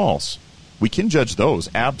generally false. We can judge those,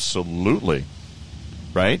 absolutely,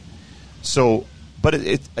 right? So, but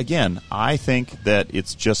again, I think that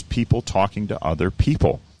it's just people talking to other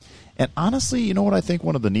people. And honestly, you know what I think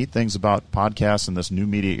one of the neat things about podcasts and this new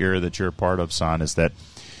media era that you're a part of, San, is that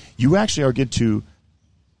you actually are get to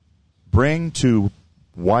bring to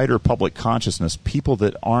wider public consciousness people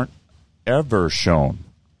that aren't ever shown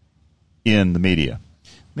in the media.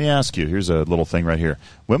 Let me ask you, here's a little thing right here.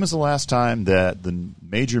 When was the last time that the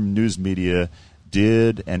major news media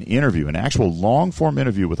did an interview, an actual long-form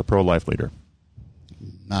interview with a pro-life leader?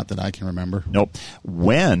 Not that I can remember. Nope.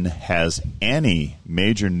 When has any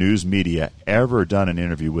major news media ever done an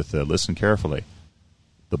interview with listen carefully,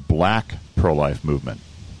 the black pro-life movement.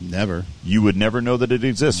 Never. You would never know that it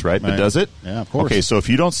exists, right? But does it? Yeah, of course. Okay, so if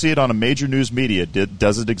you don't see it on a major news media,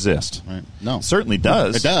 does it exist? Right. No. It certainly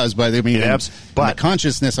does. It does, but I mean, in the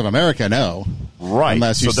consciousness of America, no. Right.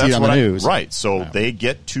 Unless you see it on the news. Right. So they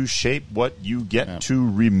get to shape what you get to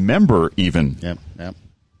remember even. Yep.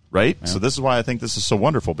 Right? Yep. So this is why I think this is so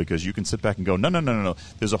wonderful, because you can sit back and go, no.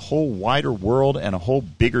 There's a whole wider world and a whole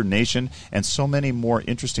bigger nation and so many more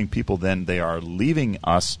interesting people than they are leaving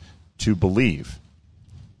us to believe.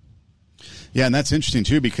 Yeah, and that's interesting,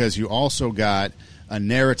 too, because you also got a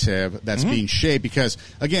narrative that's being shaped. Because,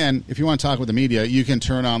 again, if you want to talk with the media, you can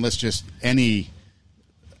turn on, let's just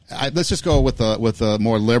go with the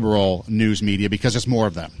more liberal news media, because there's more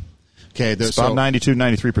of them. Okay, it's about 92,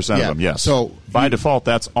 93% of them, yes. So by default,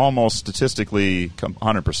 that's almost statistically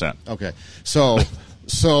 100%. Okay, so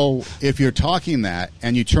if you're talking that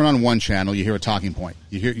and you turn on one channel, you hear a talking point.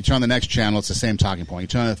 You turn on the next channel, it's the same talking point. You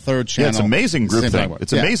turn on the third channel. Yeah, it's amazing group thing.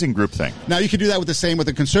 It's amazing group thing. Now you could do that with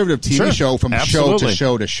the conservative TV show from show to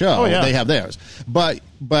show to show. Oh, yeah. They have theirs, but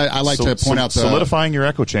I like to point out solidifying your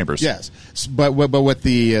echo chambers. Yes, but with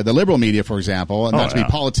the liberal media, for example, and not to be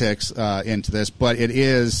politics into this, but it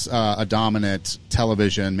is a dominant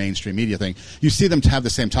television mainstream media thing. You see them to have the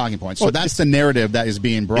same talking point. So that's the narrative that is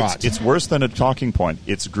being brought. It's worse than a talking point.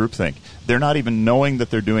 It's groupthink. They're not even knowing that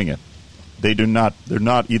they're doing it. They're not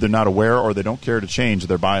either not aware or they don't care to change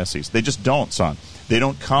their biases. They just don't, son. They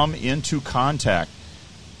don't come into contact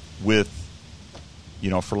with,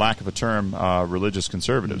 for lack of a term, religious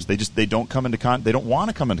conservatives. They don't come into they don't want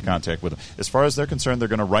to come into contact with them. As far as they're concerned, they're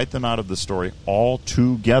going to write them out of the story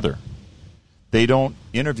altogether. They don't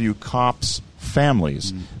interview cops'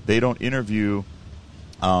 families. They don't interview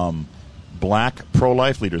black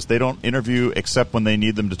pro-life leaders. They don't interview, except when they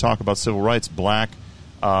need them to talk about civil rights, black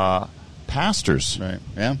pastors. Right.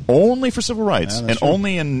 Yeah. Only for civil rights, and true.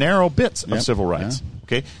 only in narrow bits of civil rights. Yeah.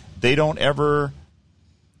 Okay. They don't ever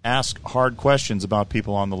ask hard questions about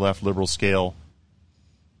people on the left liberal scale,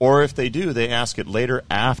 or if they do, they ask it later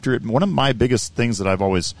after it. One of my biggest things that I've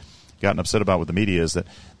always gotten upset about with the media is that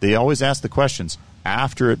they always ask the questions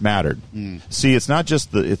after it mattered. See, it's not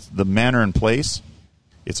just it's the manner and place,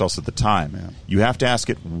 it's also the time. Yeah. You have to ask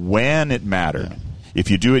it when it mattered. Yeah. If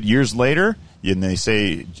you do it years later, and they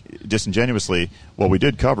say disingenuously, well, we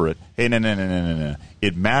did cover it. Hey, no.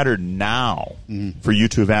 It mattered now for you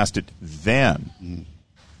to have asked it then.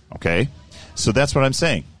 Okay? So that's what I'm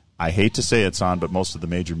saying. I hate to say it, Son, but most of the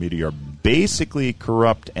major media are basically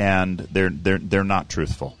corrupt, and they're not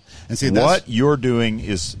truthful. And see, what you're doing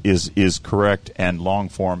is correct and long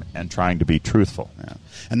form and trying to be truthful. Yeah.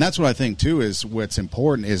 And that's what I think, too, is what's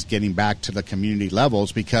important is getting back to the community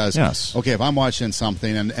levels, because, okay, if I'm watching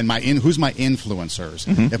something and who's my influencers?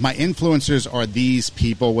 If my influencers are these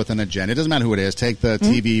people with an agenda, it doesn't matter who it is, take the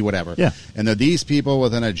TV, whatever, and they're these people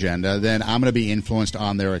with an agenda, then I'm going to be influenced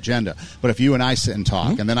on their agenda. But if you and I sit and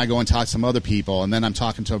talk, and then I go and talk to some other people, and then I'm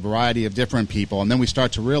talking to a variety of different people, and then we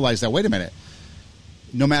start to realize that, wait a minute,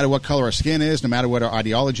 no matter what color our skin is, no matter what our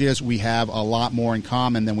ideology is, we have a lot more in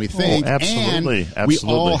common than we think. Absolutely. And we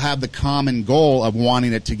all have the common goal of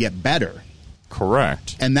wanting it to get better.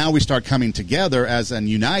 Correct. And now we start coming together as and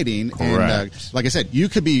uniting. Correct. And, like I said, you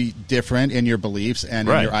could be different in your beliefs and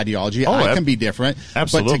in your ideology. I can be different.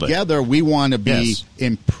 Absolutely. But together we want to be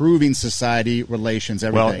improving society, relations,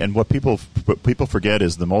 everything. Well, and what people forget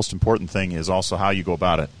is the most important thing is also how you go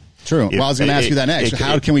about it. True. Well, I was going to ask you that next.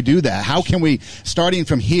 How can we do that? How can we, starting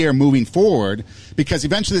from here, moving forward, because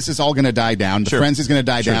eventually this is all going to die down. The frenzy is going to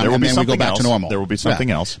die down, and then we go back to normal. There will be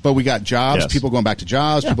something else. But we got jobs, people going back to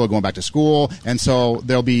jobs, people are going back to school, and so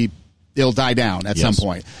it'll die down at some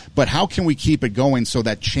point. But how can we keep it going so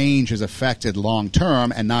that change is affected long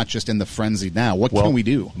term and not just in the frenzy now? What can we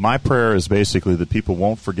do? My prayer is basically that people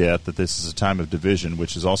won't forget that this is a time of division,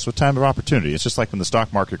 which is also a time of opportunity. It's just like when the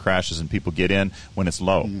stock market crashes and people get in when it's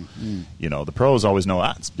low. The pros always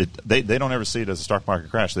know they don't ever see it as a stock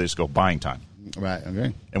market crash. They just go buying time. Right.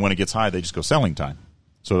 Okay. And when it gets high, they just go selling time.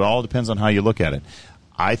 So it all depends on how you look at it.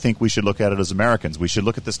 I think we should look at it as Americans. We should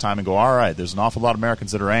look at this time and go, all right, there's an awful lot of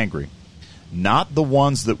Americans that are angry. Not the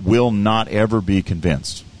ones that will not ever be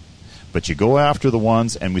convinced. But you go after the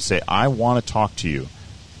ones and we say, I want to talk to you.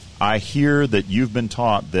 I hear that you've been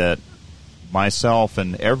taught that myself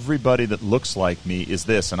and everybody that looks like me is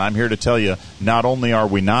this. And I'm here to tell you, not only are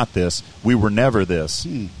we not this, we were never this.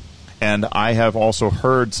 And I have also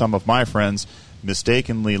heard some of my friends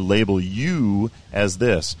mistakenly label you as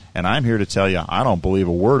this. And I'm here to tell you, I don't believe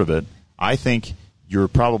a word of it. I think you're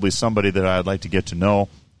probably somebody that I'd like to get to know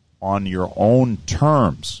on your own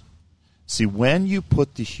terms. See, when you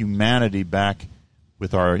put the humanity back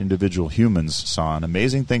with our individual humans, Son.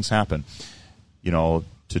 Amazing things happen. You know,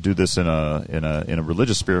 to do this in a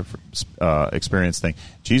religious spirit, experience thing.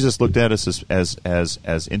 Jesus looked at us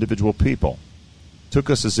as individual people, took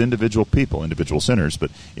us as individual people, individual sinners, but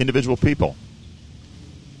individual people.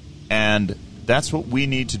 And that's what we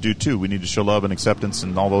need to do too. We need to show love and acceptance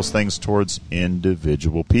and all those things towards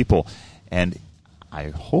individual people. And I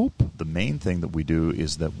hope the main thing that we do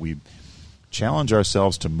is that we challenge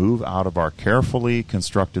ourselves to move out of our carefully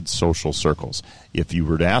constructed social circles. If you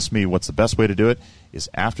were to ask me what's the best way to do it, is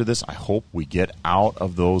after this, I hope we get out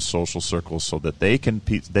of those social circles so that they can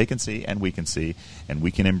see and we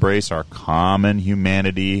can embrace our common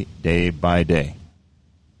humanity day by day.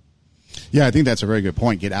 Yeah, I think that's a very good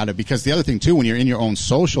point. Get out of, because the other thing too, when you're in your own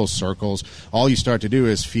social circles, all you start to do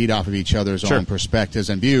is feed off of each other's own perspectives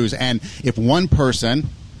and views. And if one person,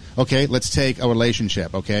 okay, let's take a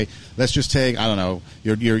relationship. Okay, let's just take, I don't know,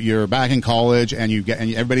 you're back in college and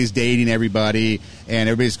everybody's dating everybody and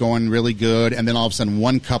everybody's going really good, and then all of a sudden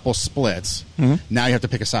one couple splits. Mm-hmm. Now you have to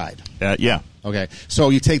pick a side. Yeah. Okay, so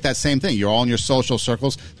you take that same thing. You're all in your social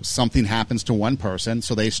circles. Something happens to one person,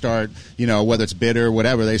 so they start, whether it's bitter,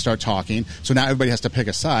 whatever, they start talking. So now everybody has to pick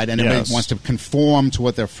a side, and everybody wants to conform to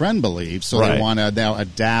what their friend believes, so they want to now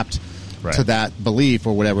adapt to that belief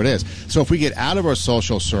or whatever it is. So if we get out of our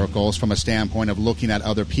social circles from a standpoint of looking at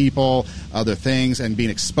other people, other things, and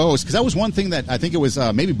being exposed, because that was one thing that I think it was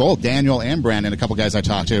maybe both Daniel and Brandon, a couple guys I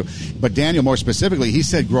talked to, but Daniel more specifically, he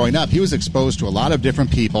said growing up, he was exposed to a lot of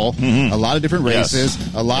different people, a lot of different races,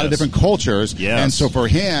 a lot of different cultures, and so for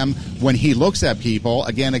him, when he looks at people,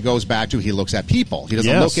 again, it goes back to he looks at people. He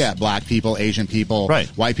doesn't look at black people, Asian people,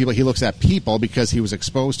 white people. He looks at people because he was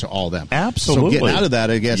exposed to all of them. Absolutely. So getting out of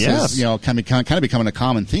that, I guess, is kind of becoming a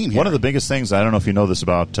common theme here. One of the biggest things, I don't know if you know this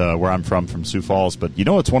about where I'm from Sioux Falls, but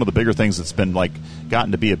it's one of the bigger things that's been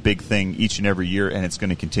gotten to be a big thing each and every year, and it's going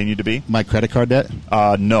to continue to be. My credit card debt?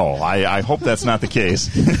 No, I hope that's not the case.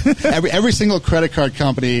 every single credit card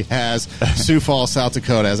company has Sioux Falls, South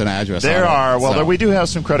Dakota as an address. We do have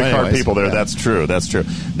some credit card people there. Yeah. That's true.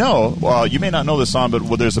 No, you may not know this,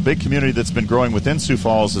 but there's a big community that's been growing within Sioux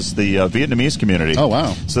Falls. Is the Vietnamese community. Oh,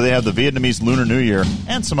 wow. So they have the Vietnamese Lunar New Year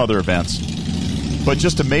and some other events. But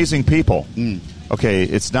just amazing people. Okay,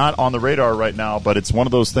 it's not on the radar right now, but it's one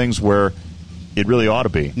of those things where it really ought to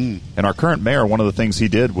be. And our current mayor, one of the things he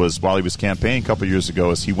did was, while he was campaigning a couple of years ago,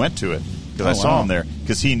 is he went to it. Because I saw him there.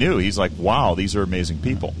 Because he knew. He's like, wow, these are amazing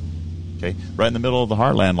people. Okay, right in the middle of the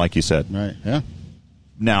heartland, like you said. Right, yeah.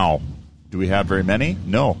 Now, do we have very many?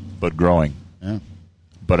 No, but growing. Yeah.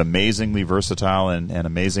 But amazingly versatile and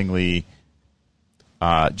amazingly...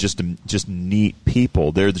 just neat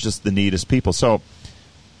people. They're just the neatest people. So,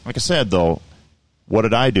 like I said, though, what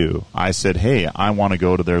did I do? I said, hey, I want to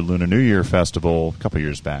go to their Lunar New Year festival a couple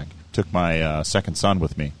years back. Took my second son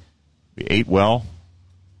with me. We ate well,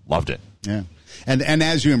 loved it. Yeah. And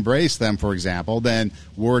as you embrace them, for example, then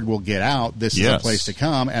word will get out, this is a place to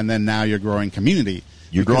come, and then now you're growing community.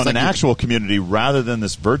 You're growing an actual community rather than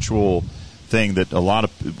this virtual thing that a lot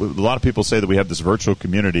of people say that we have this virtual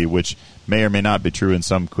community, which may or may not be true in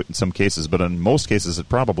some cases, but in most cases it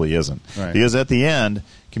probably isn't. Right. Because at the end,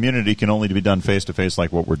 community can only be done face to face,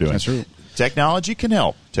 like what we're doing. That's true. Technology can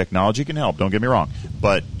help. Don't get me wrong,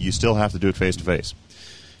 but you still have to do it face to face.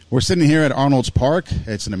 We're sitting here at Arnold's Park.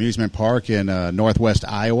 It's an amusement park in northwest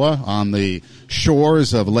Iowa on the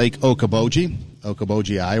shores of Lake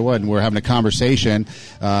Okoboji, Iowa, and we're having a conversation.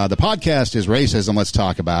 The podcast is Racism. Let's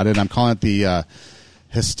talk about it. I'm calling it the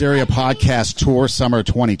Hysteria Podcast Tour Summer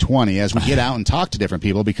 2020 as we get out and talk to different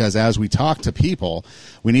people, because as we talk to people,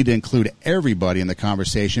 we need to include everybody in the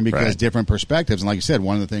conversation because different perspectives. And like you said,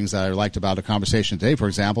 one of the things that I liked about the conversation today, for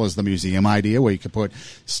example, is the museum idea where you could put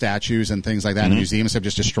statues and things like that in a museum instead of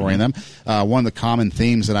just destroying them. One of the common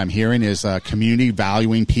themes that I'm hearing is community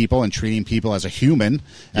valuing people and treating people as a human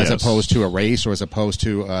as opposed to a race or as opposed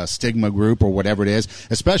to a stigma group or whatever it is,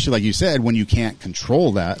 especially like you said, when you can't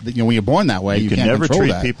control that. When you're born that way, you can't never control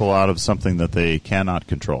treat people out of something that they cannot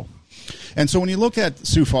control. And so when you look at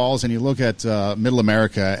Sioux Falls and you look at Middle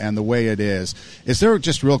America and the way it is there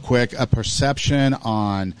just real quick a perception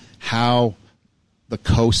on how the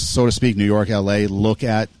coast, so to speak, New York, L.A., look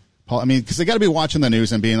at I mean, because they got to be watching the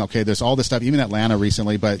news and being, okay, there's all this stuff, even Atlanta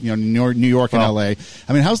recently, but New York and L.A.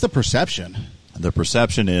 I mean, how's the perception? The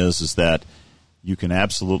perception is that you can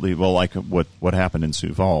absolutely, like what happened in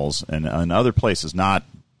Sioux Falls and other places, not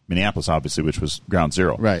Minneapolis, obviously, which was ground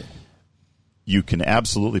zero. Right. You can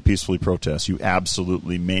absolutely peacefully protest. You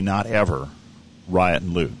absolutely may not ever riot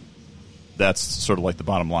and loot. That's sort of like the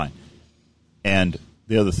bottom line. And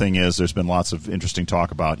the other thing is there's been lots of interesting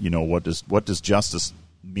talk about, what does justice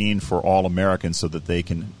mean for all Americans so that they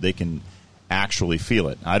can actually feel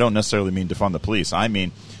it. I don't necessarily mean defund the police. I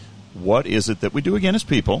mean, what is it that we do again as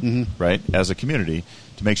people, right, as a community,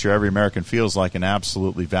 to make sure every American feels like an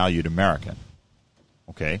absolutely valued American,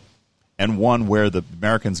 okay, and one where the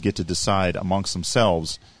Americans get to decide amongst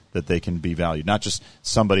themselves that they can be valued, not just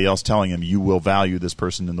somebody else telling them you will value this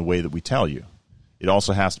person in the way that we tell you. It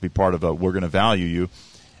also has to be part of we're going to value you,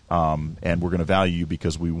 and we're going to value you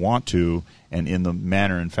because we want to, and in the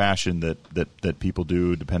manner and fashion that people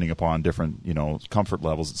do, depending upon different comfort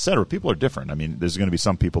levels, et cetera. People are different. I mean, there's going to be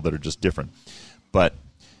some people that are just different, but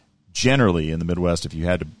generally in the Midwest, if you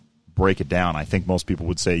had to break it down, I think most people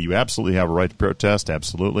would say you absolutely have a right to protest.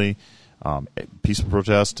 Absolutely, peaceful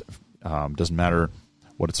protest, doesn't matter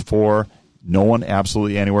what it's for. No one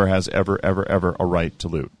absolutely anywhere has ever a right to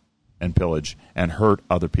loot and pillage and hurt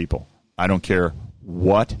other people. I don't care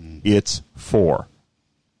what it's for.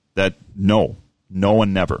 That no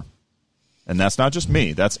one never. And that's not just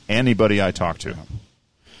me. That's anybody I talk to.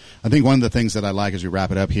 I think one of the things that I like as we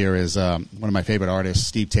wrap it up here is one of my favorite artists,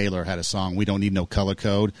 Steve Taylor, had a song, "We Don't Need No Color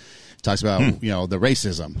Code." Talks about the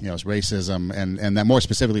racism, it's racism, and that more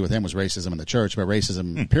specifically with him was racism in the church, but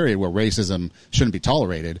racism period, where racism shouldn't be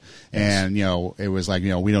tolerated. Yes. And it was like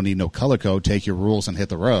we don't need no color code. Take your rules and hit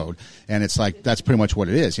the road. And it's like that's pretty much what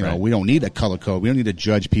it is. Right. We don't need a color code. We don't need to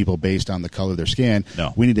judge people based on the color of their skin.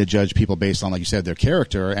 No. We need to judge people based on, like you said, their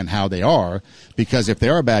character and how they are. Because if they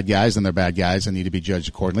are bad guys, then they're bad guys and need to be judged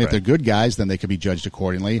accordingly. Right. If they're good guys, then they could be judged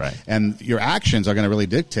accordingly. Right. And your actions are going to really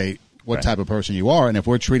dictate what type of person you are. And if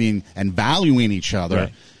we're treating and valuing each other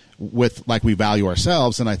with like we value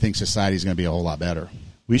ourselves, then I think society is going to be a whole lot better.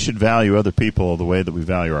 We should value other people the way that we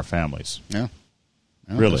value our families. Yeah.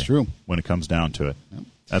 Really, that's true. When it comes down to it. Yep.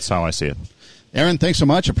 That's how I see it. Aaron, thanks so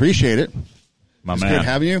much. Appreciate it. My It's man. good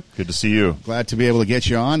having you. Good to see you. Glad to be able to get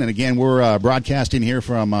you on. And again, we're broadcasting here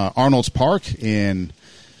from Arnold's Park in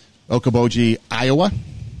Okoboji, Iowa,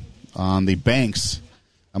 on the banks.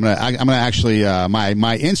 I'm gonna actually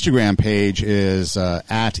my Instagram page is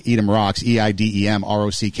at Edom Rocks, EIDEM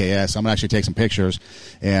ROCKS. I'm gonna actually take some pictures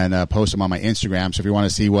and post them on my Instagram. So if you want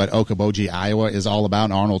to see what Okoboji, Iowa is all about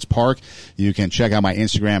in Arnold's Park, you can check out my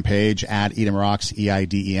Instagram page at Edom Rocks,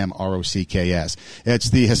 EIDEM ROCKS. It's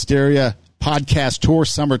the Hysteria Podcast Tour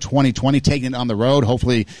Summer 2020, taking it on the road,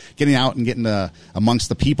 hopefully getting out and getting amongst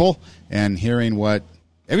the people and hearing what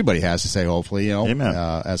everybody has to say, hopefully,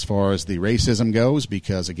 as far as the racism goes,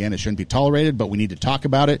 because, again, it shouldn't be tolerated, but we need to talk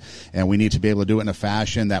about it, and we need to be able to do it in a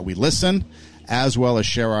fashion that we listen, as well as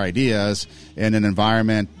share our ideas in an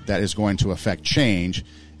environment that is going to affect change.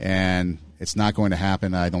 And it's not going to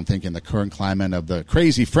happen, I don't think, in the current climate of the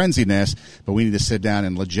crazy frenziness, but we need to sit down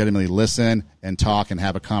and legitimately listen and talk and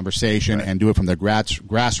have a conversation and do it from the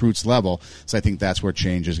grassroots level. So I think that's where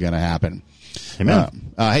change is going to happen.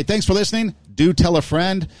 Amen. Hey, thanks for listening. Do tell a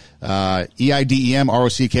friend. EIDEM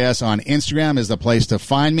ROCKS on Instagram is the place to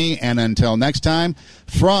find me. And until next time,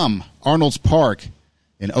 from Arnold's Park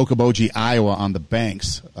in Okoboji, Iowa, on the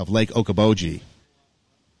banks of Lake Okoboji,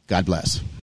 God bless.